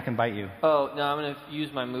wolf that can bite you? Oh, no, I'm going to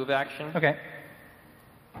use my move action. Okay.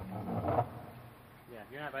 Yeah,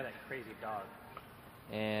 you're not by that crazy dog.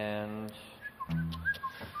 And let's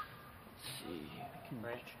see.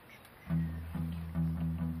 Right?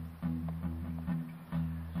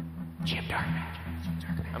 Jim Darkman.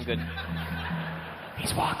 I'm good.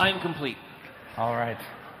 He's walking. I'm complete. All right.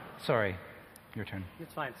 Sorry. Your turn.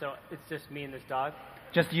 It's fine. So it's just me and this dog,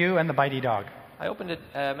 Just you and the bitey dog. I opened a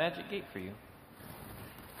magic gate for you.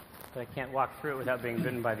 but I can't walk through it without being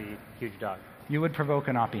bitten by the huge dog. You would provoke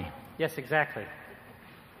an oppie. Yes, exactly.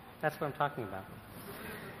 That's what I'm talking about.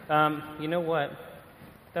 You know what?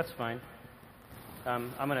 That's fine.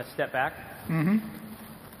 I'm going to step back,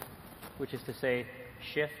 which is to say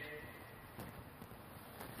shift,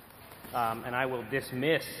 and I will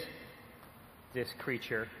dismiss this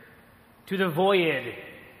creature to the void.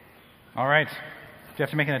 All right. Do you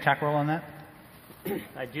have to make an attack roll on that?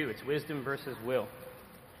 I do. It's wisdom versus will.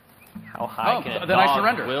 How high Oh, can a then I dog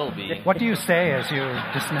surrender. will be? What do you say as you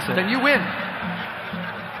dismiss it? Then you win.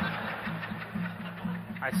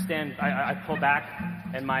 I pull back,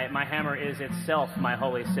 and my hammer is itself my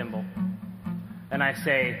holy symbol. And I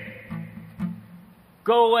say,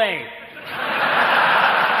 go away.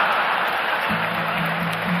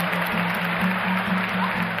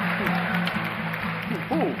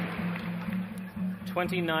 Ooh.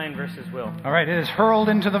 29 versus will. All right. It is hurled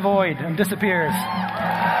into the void and disappears. I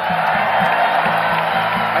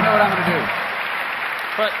know what I'm going to do.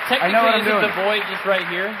 But I know what I'm technically, isn't doing. the void just right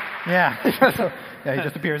here? Yeah. So, yeah, he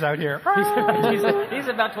just appears out here. He's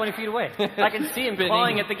about 20 feet away. I can see him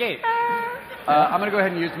clawing at the gate. I'm going to go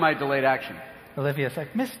ahead and use my delayed action. Olivia's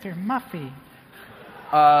like, Mr. Muffy.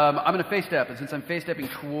 I'm going to face step, and since I'm face stepping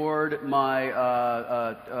toward my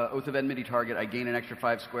Oath of Enmity target, I gain an extra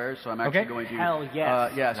 5 squares. So I'm actually Okay. going to. Hell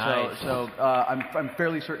yes. Yeah. Nice. So I'm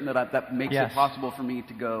fairly certain that makes Yes. it possible for me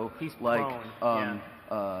to go He's like. prone,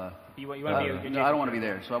 You want to be No, I don't want to be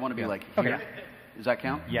there. So I want to be like here. Okay. Does that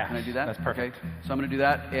count? Yeah, Can I do that? that's perfect. Okay. So I'm going to do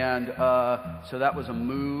that, and so that was a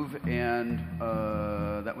move, and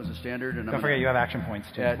that was a standard. And Don't forget you have action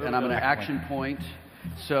points, too. and I'm going to action point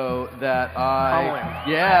so that Follow I.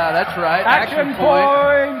 him. Yeah, that's right. Action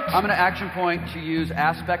point! I'm going to action point to use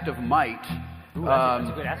Aspect of Might. Ooh, that's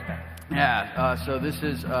a good aspect. Yeah, so this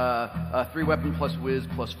is 3 weapon plus whiz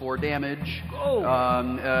plus 4 damage. Oh.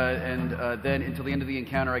 And then until the end of the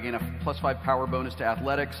encounter, I gain a +5 power bonus to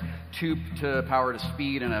athletics, 2 to power to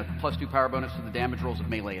speed, and a +2 power bonus to the damage rolls of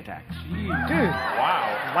melee attacks. Dude.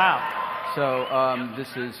 Wow. So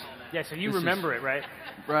this is. Yeah, so you This remember it, right?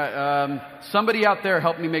 Right. Somebody out there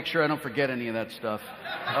help me make sure I don't forget any of that stuff.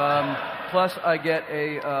 Plus, I get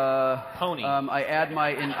a Pony. I add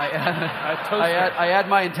my I add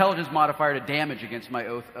my intelligence modifier to damage against my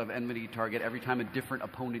Oath of Enmity target every time a different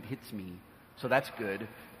opponent hits me. So that's good.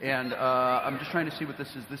 And I'm just trying to see what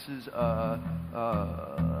this is. This is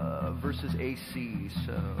versus AC.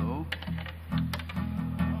 So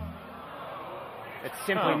It's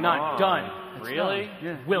simply not done. It's Really? done.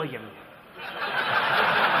 Yeah. William.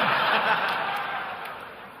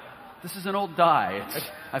 This is an old die.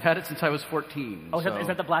 I've had it since I was 14. Oh, is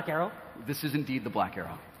that the black arrow? This is indeed the black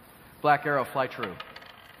arrow. Black arrow, fly true.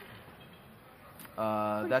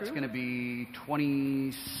 That's going to be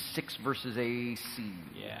 26 versus AC.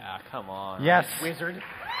 Yeah, come on. Yes. Wizard. All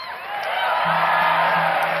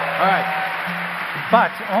right.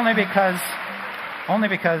 But only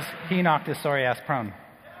because he knocked his sorry ass prone.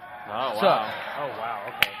 Oh, So- wow. Oh, wow.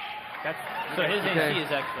 Okay. That's So his Okay. AC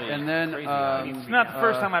is actually And then, crazy. It's not the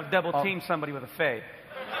first time I've double teamed somebody with a fade.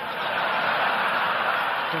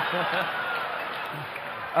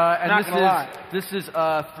 And Not gonna lie. this is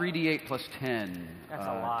 3d8 plus 10 That's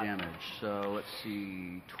a lot. damage. So let's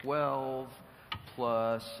see, 12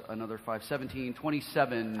 plus another 5, 17,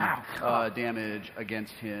 27 damage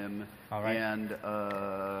against him. All right. And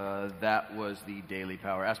that was the daily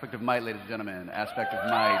power. Aspect of might, ladies and gentlemen. Aspect of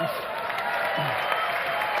might.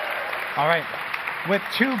 All right. With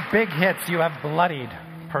 2 big hits, you have bloodied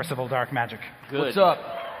Percival Dark Magic. Good. What's up?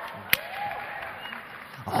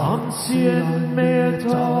 Ancien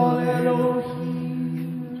Metal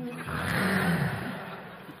Elohim.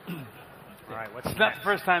 all right. What's It's not the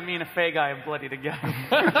first time me and a Fey guy have bloodied a guy.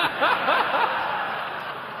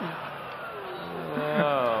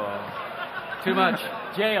 Too much.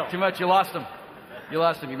 jail? Too much. You lost him. You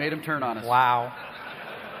lost him. You made him turn on us. Wow.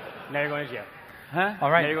 Now you're going to jail. Huh? All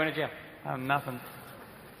Now right. you're going to jail. Nothing.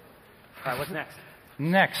 All right. What's next?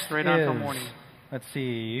 Next Straight is, on till morning. Let's see.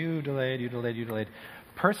 You delayed.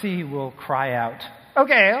 Percy will cry out,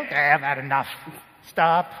 okay, I've had enough.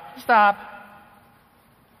 Stop.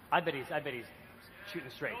 I bet he's shooting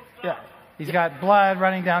straight. Yeah. He's got blood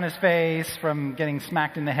running down his face from getting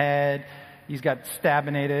smacked in the head. He's got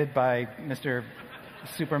stabinated by Mr.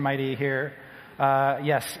 Super Mighty here.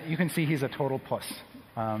 Yes, you can see he's a total puss.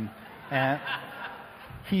 And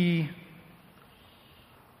he,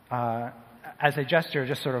 as a gesture,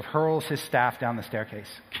 just sort of hurls his staff down the staircase.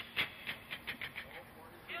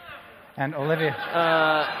 And Olivia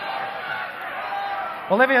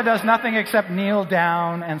does nothing except kneel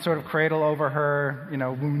down and sort of cradle over her,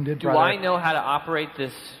 wounded Do brother. I know how to operate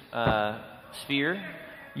this sphere?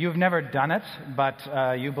 You've never done it,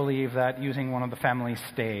 but you believe that using one of the family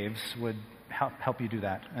staves would help you do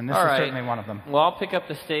that. And this All is right. certainly one of them. Well, I'll pick up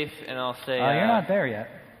the staff and I'll say. You're not there yet.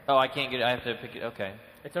 Oh, I can't get it. I have to pick it. Okay.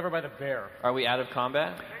 It's over by the bear. Are we out of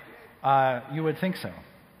combat? You would think so.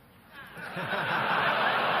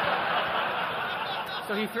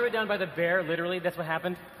 So he threw it down by the bear. Literally, that's what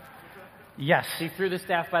happened. Yes. He threw the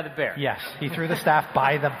staff by the bear. Yes. He threw the staff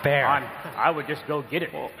by the bear. I would just go get it.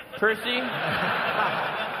 Percy?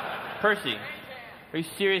 Percy, are you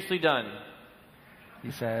seriously done?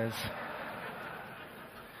 He says,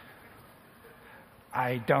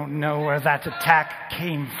 I don't know where that attack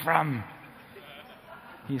came from.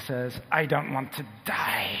 He says, I don't want to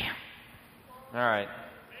die. All right.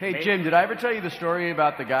 Hey, Jim, did I ever tell you the story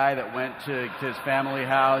about the guy that went to his family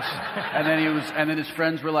house and then his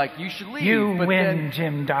friends were like, you should leave. You but win, then,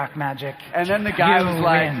 Jim Dark Magic. and then the guy You was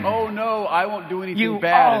like, win. oh no, I won't do anything You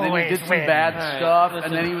bad. And then he always did some win. bad All right, stuff. listen.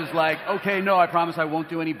 And then he was like, okay, no, I promise I won't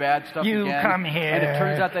do any bad stuff You again. come here. And it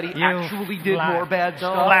turns out that he You actually did more bad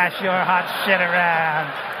stuff. Flash your hot shit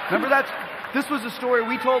around. Remember that? This was a story.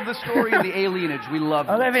 We told this story in the Alienage. We loved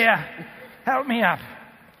it. Olivia, help me up.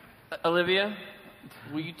 Olivia,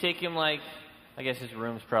 will you take him I guess his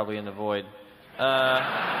room's probably in the void. Oh,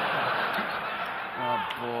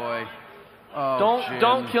 boy. Oh, Jim.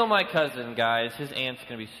 Don't kill my cousin, guys. His aunt's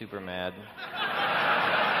gonna be super mad.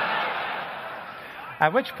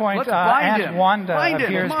 At which point, Let's find Aunt him. Wanda Find him.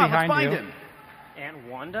 appears Come on, behind let's find you. him. Aunt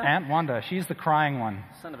Wanda? Aunt Wanda, she's the crying one.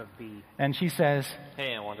 Son of a bee. And she says,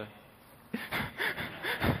 Hey, Aunt Wanda.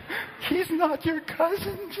 he's not your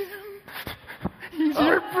cousin, Jim. He's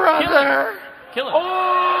your brother. Kill him.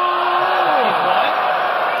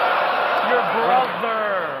 Your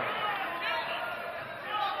brother.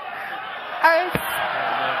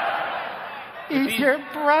 He's your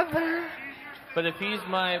brother. But if he's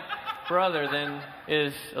my brother, then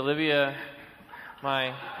is Olivia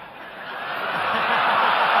my...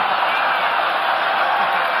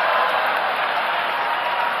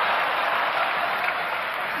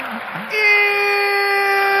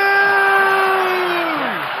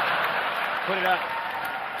 Put it up.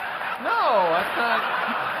 No, that's not...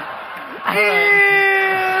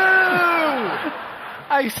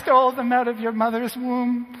 I stole them out of your mother's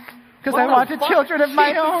womb because I What the wanted fuck? children of my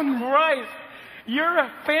Jesus own. Christ. Your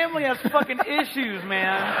family has fucking issues,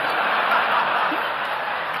 man.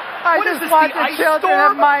 I What is just this, wanted the ice children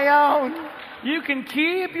storm? of my own. You can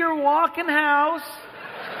keep your walking house.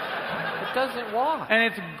 It doesn't walk. And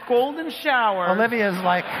it's a golden shower. Olivia's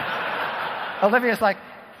like,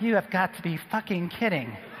 you have got to be fucking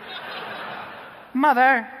kidding.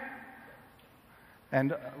 Mother.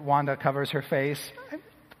 And Wanda covers her face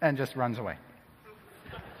and just runs away.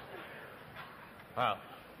 Wow.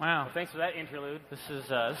 Wow. Well, thanks for that interlude. This is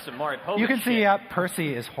some Maury Povich You can see shit.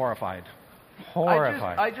 Percy is horrified.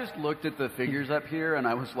 Horrified. I just looked at the figures up here and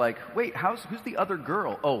I was like, wait, who's the other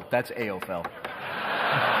girl? Oh, that's Aophel.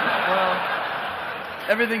 Well,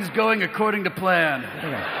 everything's going according to plan.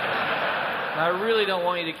 I really don't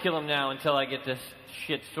want you to kill him now until I get this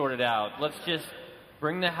shit sorted out. Let's just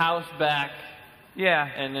bring the house back. Yeah.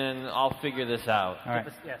 And then I'll figure this out. All right.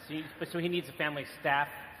 Yeah, so he needs a family staff.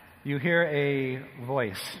 You hear a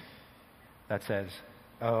voice that says,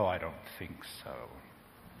 "Oh, I don't think so."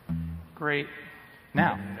 Great.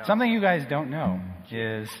 Now, something you guys don't know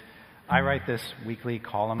is I write this weekly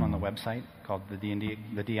column on the website called the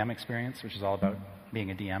DM Experience, which is all about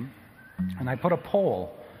being a DM. And I put a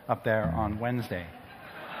poll up there on Wednesday.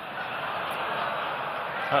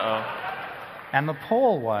 Uh-oh. And the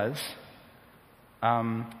poll was,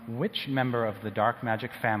 which member of the Dark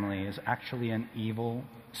Magic family is actually an evil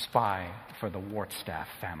spy for the Wartstaff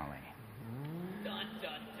family? Dun,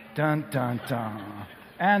 dun, dun. Dun, dun, dun.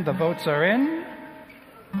 And the votes are in.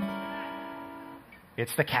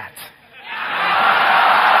 It's the cat.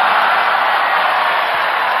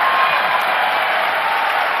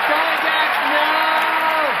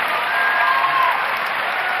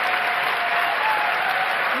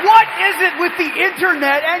 What is it with the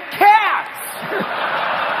internet and cats?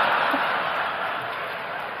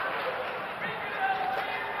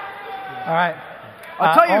 All right.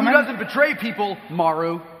 I'll tell you Omen, who doesn't betray people,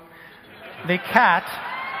 Maru. The cat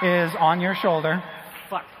is on your shoulder.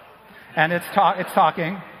 Fuck. And it's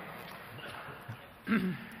talking.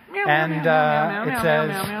 And it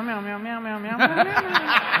says,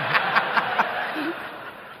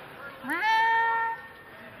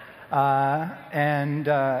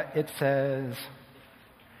 it says,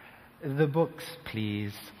 the books,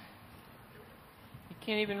 please. You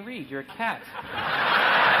can't even read. You're a cat.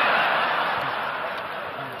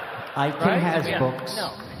 Ike has books.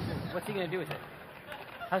 No. What's he going to do with it?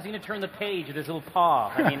 How's he going to turn the page with his little paw?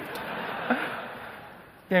 I mean...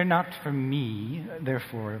 They're not for me, they're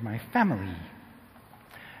for my family.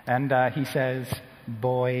 And he says,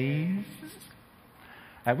 boys.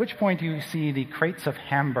 At which point you see the crates of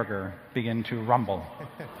hamburger begin to rumble.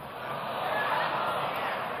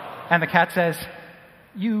 And the cat says,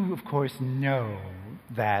 you, of course, know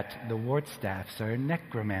that the Wartstaffs are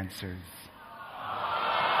necromancers.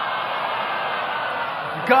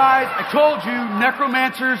 Guys, I told you,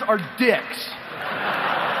 necromancers are dicks.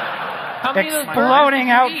 How many of those Exploding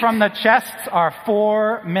birds out did you from eat? the chests are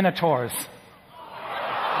 4 minotaurs.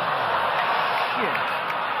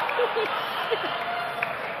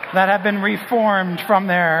 That have been reformed from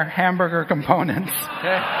their hamburger components.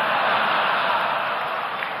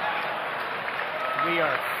 We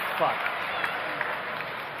are fucked.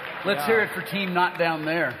 Let's hear it for Team Not Down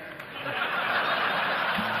There.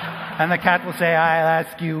 And the cat will say, I'll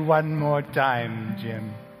ask you one more time,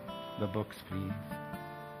 Jim. The books, please.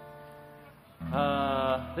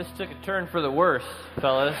 This took a turn for the worse,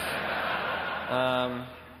 fellas. I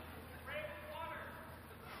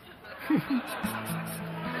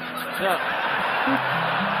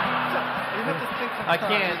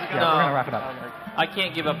can't. Yeah, we're going to wrap it up. I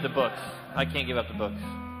can't give up the books.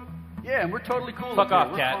 Yeah, and we're totally cool. Fuck up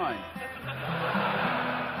off, here. cat. We're fine.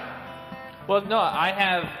 Well, no, I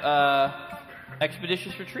have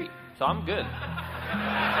expeditious retreat, so I'm good.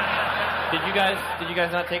 Did you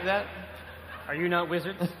guys not take that? Are you not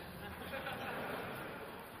wizards?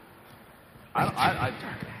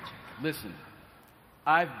 Listen,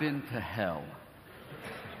 I've been to hell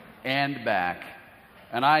and back,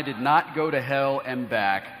 and I did not go to hell and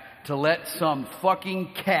back to let some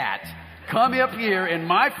fucking cat come up here in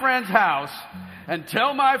my friend's house and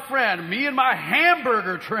tell my friend me and my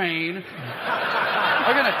hamburger train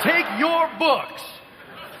are gonna take your books.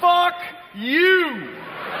 Fuck you!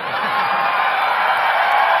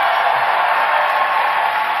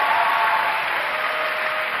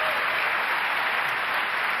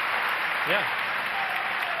 Yeah.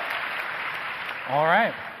 All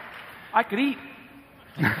right. I could eat.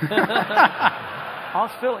 I'll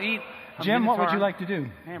still eat. a Jim, what would Minotaur you like to do?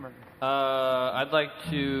 Hamburger. I'd like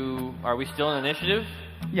to. Are we still in initiative?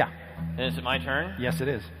 Yeah. And is it my turn? Yes, it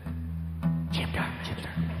is. Jim turn.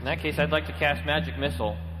 In that case, I'd like to cast Magic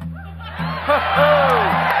Missile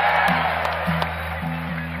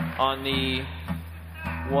on the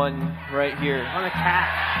one right here. On a cat.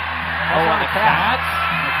 Oh, on the cat?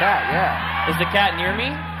 The cat, yeah. Is the cat near me?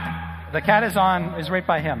 The cat is right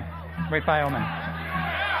by him, right by Omen.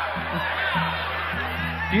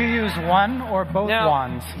 Do you use one or both Now,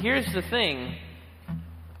 wands? here's the thing.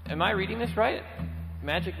 Am I reading this right?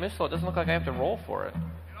 Magic missile. It doesn't look like I have to roll for it.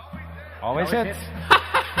 Always hits.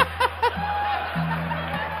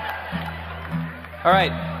 All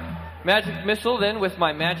right. Magic missile then with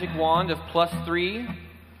my magic wand of +3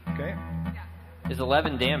 Okay. is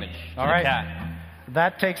 11 damage to All the right. cat.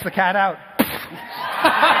 That takes the cat out.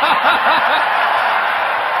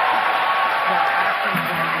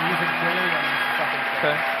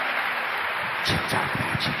 Okay.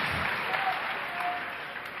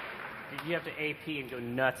 You have to AP and go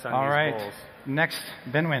nuts on All these right. rolls. Next,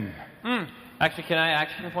 Benwin. Actually, can I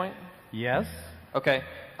action point? Yes. Okay.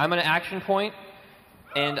 I'm going to action point,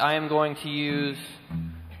 and I am going to use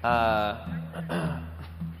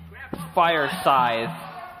Fire Scythe.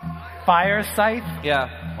 Fire Scythe.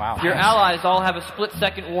 Yeah. Wow. Your allies all have a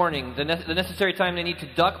split-second warning. The necessary time they need to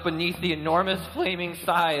duck beneath the enormous flaming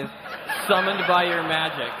scythe summoned by your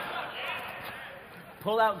magic.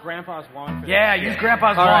 Pull out Grandpa's wand for Yeah, that. use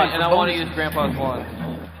Grandpa's All wand. right, and for I want to bonuses. use Grandpa's wand.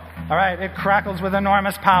 All right. It crackles with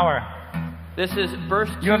enormous power. This is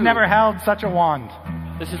burst 2. You have never held such a wand.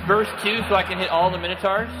 This is burst 2, so I can hit all the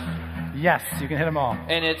Minotaurs. Yes, you can hit them all.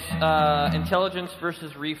 And it's intelligence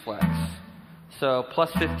versus reflex. So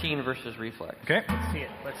 +15 versus reflex. Okay. Let's see it.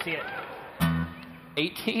 Let's see it.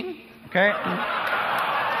 18? Okay.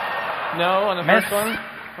 No, on the Miss. first one.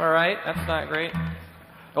 All right, that's not great.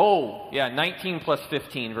 Oh, yeah, 19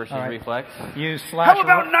 +15 versus All right. reflex. You slash. How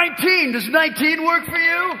about 19? Does 19 work for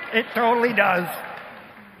you? It totally does.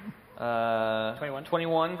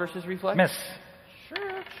 21 versus reflex. Miss.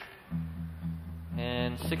 Sure.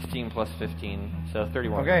 And 16 +15, so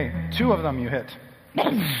 31. Okay. 2 of them you hit.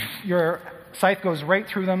 Your scythe goes right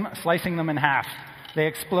through them, slicing them in half. They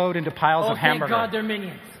explode into piles Oh, of thank hamburger. God they're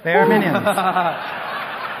minions. They are minions.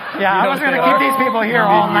 Yeah, I was going to keep these people here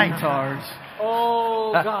all night.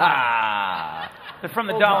 Oh, God. They're from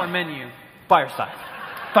the dollar menu. Fire scythe.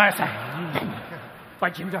 Fire scythe. By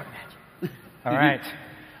Jim Darkman. All right.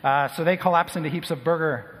 So they collapse into heaps of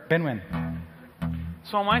burger. Benwin.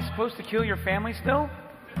 So am I supposed to kill your family still?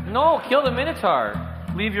 No, kill the Minotaur.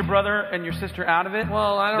 Leave your brother and your sister out of it?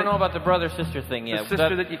 Well, I don't The- know about the brother-sister thing yet.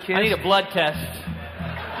 sister that you kissed? I need a blood test.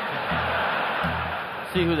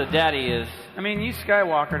 See who the daddy is. I mean, you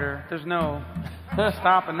Skywalkered her. There's no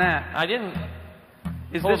stopping that. I didn't.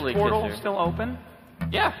 Is Totally this portal kiss her. still open?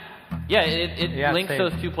 Yeah. Yeah, it Yeah, links same.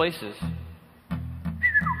 those two places.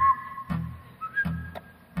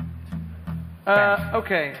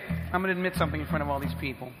 Okay. I'm going to admit something in front of all these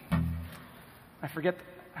people. I forget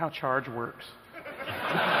how charge works.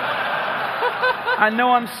 I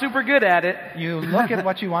know I'm super good at it. You look at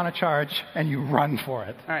what you want to charge and you run for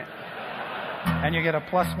it. All right. And you get a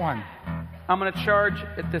 +1. I'm going to charge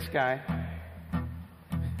at this guy.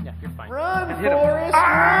 Yeah, you're fine. And hit him.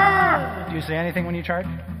 Ah! Do you say anything when you charge?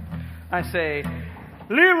 I say,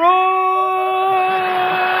 Leroy!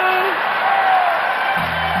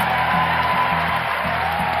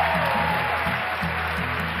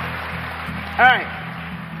 All right.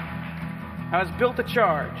 I was built to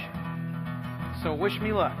charge. So wish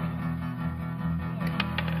me luck.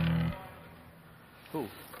 Ooh.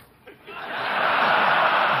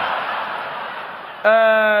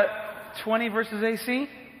 20 versus AC?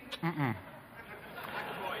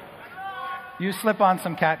 You slip on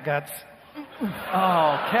some cat guts.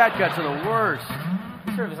 Oh, cat guts are the worst.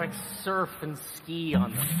 You sort of like surf and ski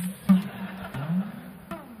on them.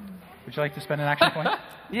 Would you like to spend an action point?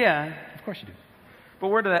 Yeah. Of course you do. But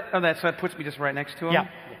where did that? Oh, so that puts me just right next to him? Yeah.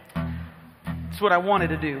 That's what I wanted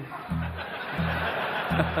to do.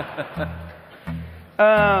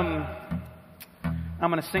 I'm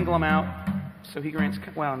going to single him out so he grants.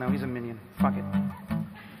 Well, no, he's a minion. Fuck it.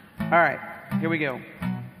 All right, here we go.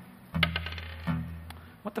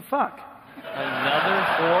 What the fuck? Another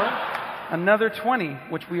 4? Another 20,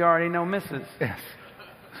 which we already know misses. Yes.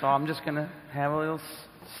 So I'm just going to have a little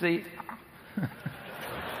seat.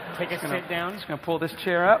 Take a sit down. Just going to pull this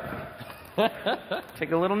chair up.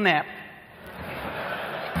 Take a little nap.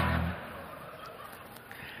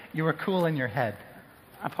 You were cool in your head.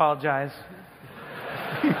 I apologize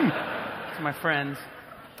to my friends.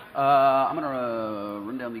 I'm going to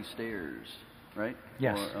run down these stairs, right?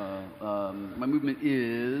 Yes. Or, my movement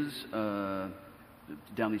is down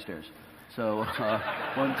these stairs. So, 1,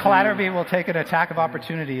 2. Clatterby will take an attack of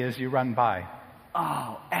opportunity as you run by.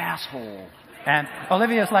 Oh, asshole. And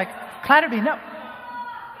Olivia's like, Clatterby, no.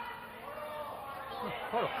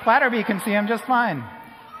 Clatterby can see him just fine.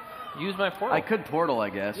 Use my portal. I could portal, I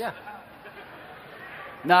guess. Yeah.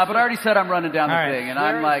 Nah, but I already said I'm running down the All right. thing, and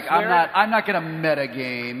I'm like, I'm not gonna meta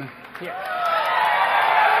game. Yeah.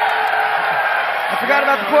 I forgot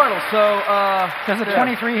about the portal, so Does a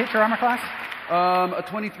 23 hit your armor class? a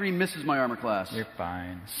 23 misses my armor class. You're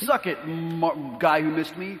fine. Suck it, guy who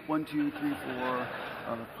missed me. 1, 2, 3, 4,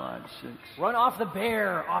 5, 6. Run off the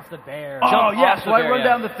bear. Off the bear. Oh Jump yeah, off so the I bear, run yeah.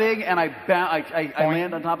 down the thing and I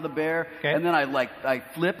land on top of the bear, Okay. and then I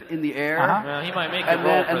flip in the air. Uh-huh. Well, he might make a And roll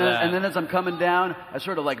then, for and, that. then, and then as I'm coming down, I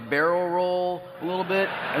sort of like barrel roll a little bit,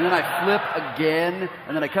 and then I flip again,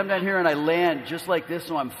 and then I come down here and I land just like this,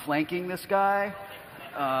 so I'm flanking this guy.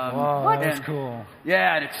 Whoa, that's and- cool.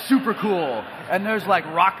 Yeah, and it's super cool. And there's like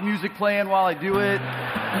rock music playing while I do it.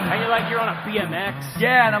 And you're on a BMX.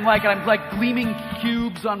 Yeah, and I'm like gleaming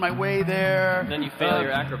cubes on my way there. Then you fail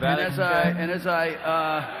your acrobatics And as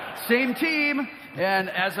I same team. And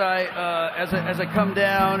as I come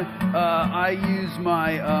down, I use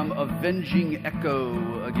my avenging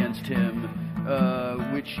echo against him,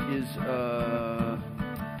 which is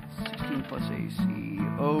 16 plus AC.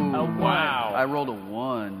 Oh wow! I rolled a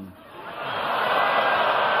 1.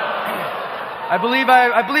 I believe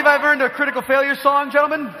I've earned a critical failure song,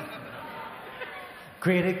 gentlemen.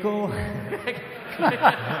 Critical.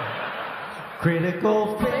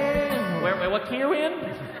 Critical fail. Wait, what key are we in?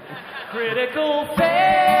 Critical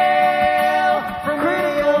fail. From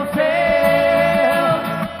critical fail.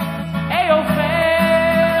 Ayo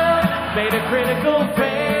fail. Made a critical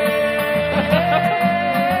fail.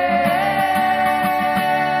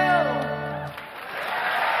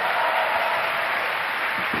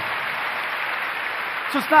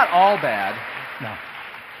 So it's not all bad.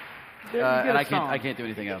 No. And I can't do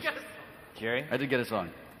anything else. Jerry, I did get a song.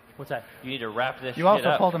 What's that? you need to wrap this You shit also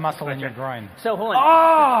up. pulled a muscle in your groin. So hold Oh,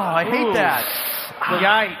 on. I hate that.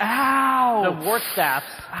 Ow. The wart staffs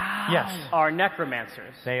Yes, are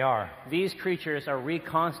necromancers. they are. These creatures are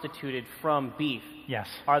reconstituted from beef. Yes,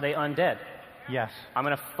 Are they undead? yes. I'm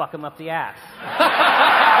gonna fuck them up the ass.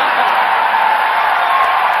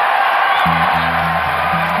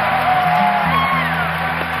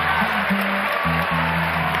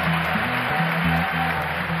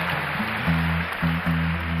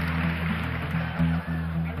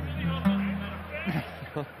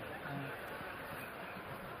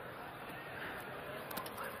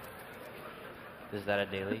 Is that a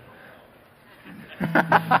daily?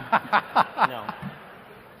 No.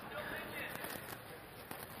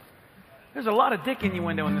 There's a lot of dick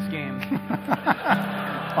innuendo in this game.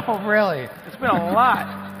 Oh, really? It's been a lot.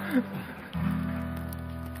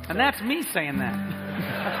 And that's me saying that.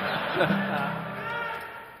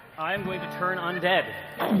 I'm going to turn undead.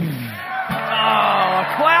 Oh,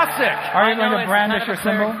 classic. Are you I going know to it's brandish kind your of a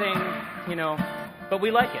cleric symbol? thing, but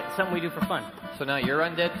we like it. It's something we do for fun. So now you're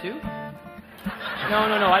undead too? No,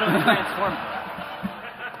 I don't transform.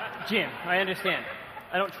 Jim, I understand.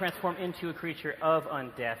 I don't transform into a creature of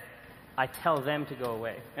undeath. I tell them to go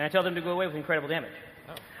away. And I tell them to go away with incredible damage.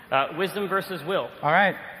 Wisdom versus will. All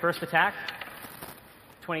right. First attack,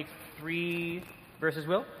 23 versus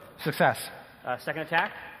will. Success. Second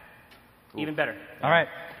attack, even better. All right.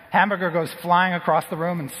 Hamburger goes flying across the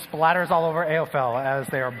room and splatters all over Aophel as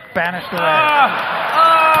they are banished away.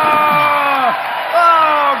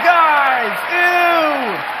 Oh, guys!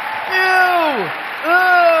 Ew!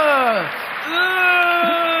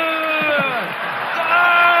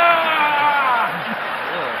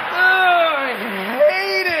 I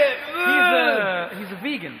hate it! He's a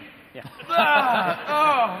vegan. Yeah.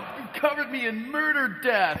 You covered me in murder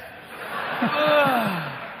death.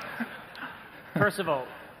 Percival,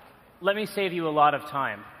 let me save you a lot of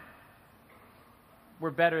time. We're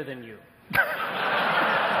better than you.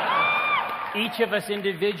 Each of us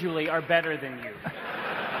individually are better than you.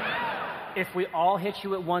 If we all hit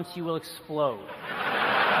you at once, you will explode.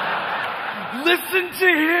 Listen to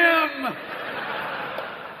him!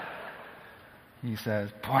 He says,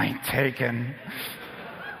 point taken.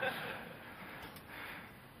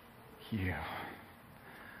 You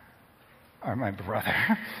are my brother.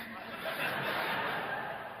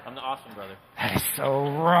 I'm the awesome brother. That is so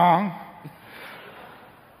wrong.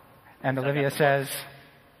 And Olivia says,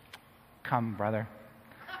 come, brother.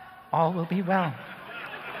 All will be well.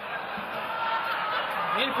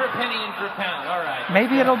 In for a penny, in for a pound. All right.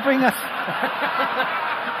 Maybe it'll bring us.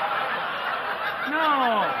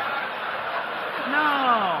 No.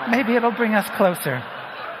 Maybe it'll bring us closer.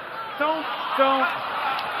 Don't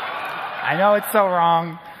I know it's so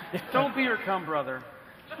wrong. be your cum brother.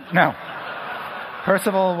 No.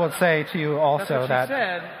 Percival will say to you also That's what she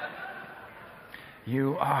that said.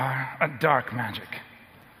 you are a dark magic.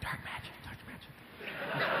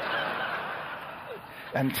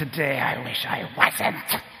 And today I wish I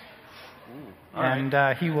wasn't. And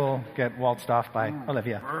he will get waltzed off by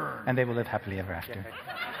Olivia, and they will live happily ever after.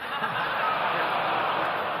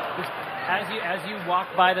 As you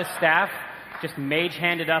walk by the staff, just mage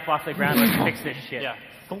hand it up off the ground. Let's fix this shit. Yeah.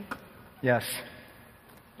 Yes.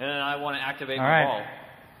 And then I want to activate All my right. ball.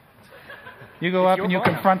 You go up and you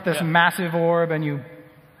confront this massive orb, and you...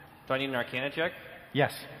 Do I need an Arcana check?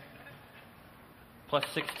 Yes. Plus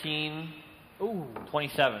 16. Ooh.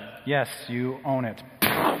 27. Yes, you own it.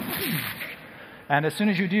 And as soon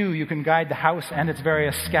as you do, you can guide the house and its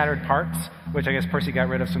various scattered parts, which I guess Percy got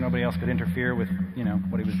rid of so nobody else could interfere with,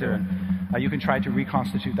 what he was doing. You can try to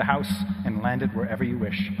reconstitute the house and land it wherever you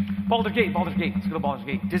wish. Baldur's Gate. Let's go to Baldur's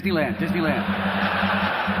Gate. Disneyland.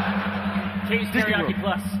 Case Teriyaki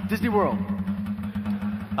Plus. Disney World.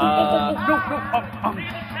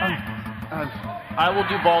 I will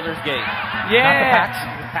do Baldur's Gate. Yeah.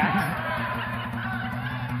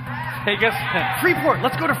 Take us. Freeport.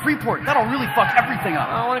 Let's go to Freeport. That'll really fuck everything up.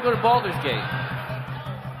 I want to go to Baldur's Gate.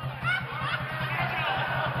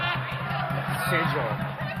 Sigil.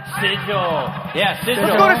 Yeah, Sigil.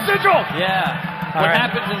 Let's go to Sigil. Yeah. What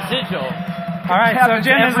happens in Sigil? All right, so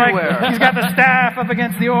Jim is everywhere. he's got the staff up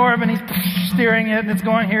against the orb, and he's steering it, and it's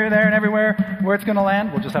going here, there, and everywhere. Where it's going to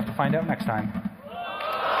land, we'll just have to find out next time.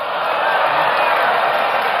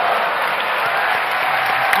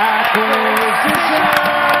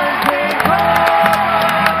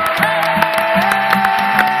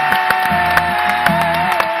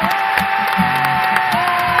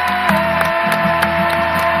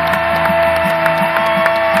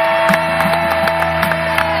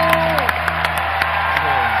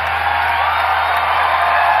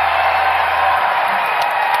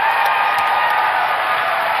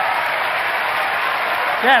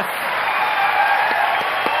 Yes.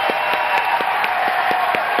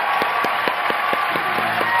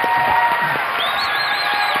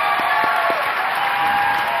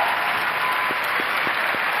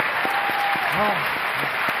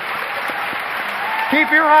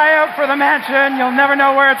 Keep your eye out for the mansion. You'll never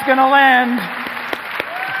know where it's going to land.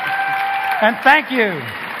 And thank you.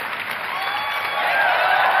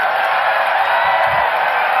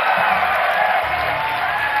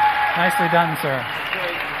 Nicely done, sir.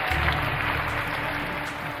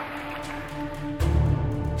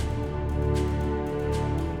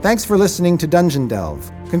 Thanks for listening to Dungeon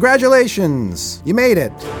Delve. Congratulations! You made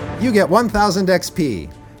it! You get 1000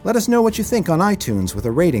 XP. Let us know what you think on iTunes with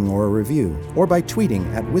a rating or a review, or by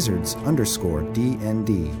tweeting at wizards_DND.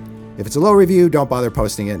 If it's a low review, don't bother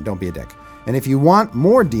posting it, don't be a dick. And if you want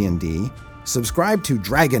more D&D, subscribe to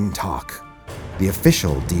Dragon Talk, the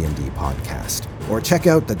official D&D podcast, or check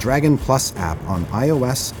out the Dragon Plus app on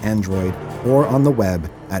iOS, Android, or on the web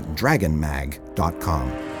at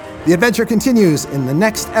dragonmag.com. The adventure continues in the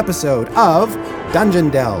next episode of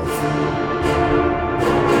Dungeon Delve.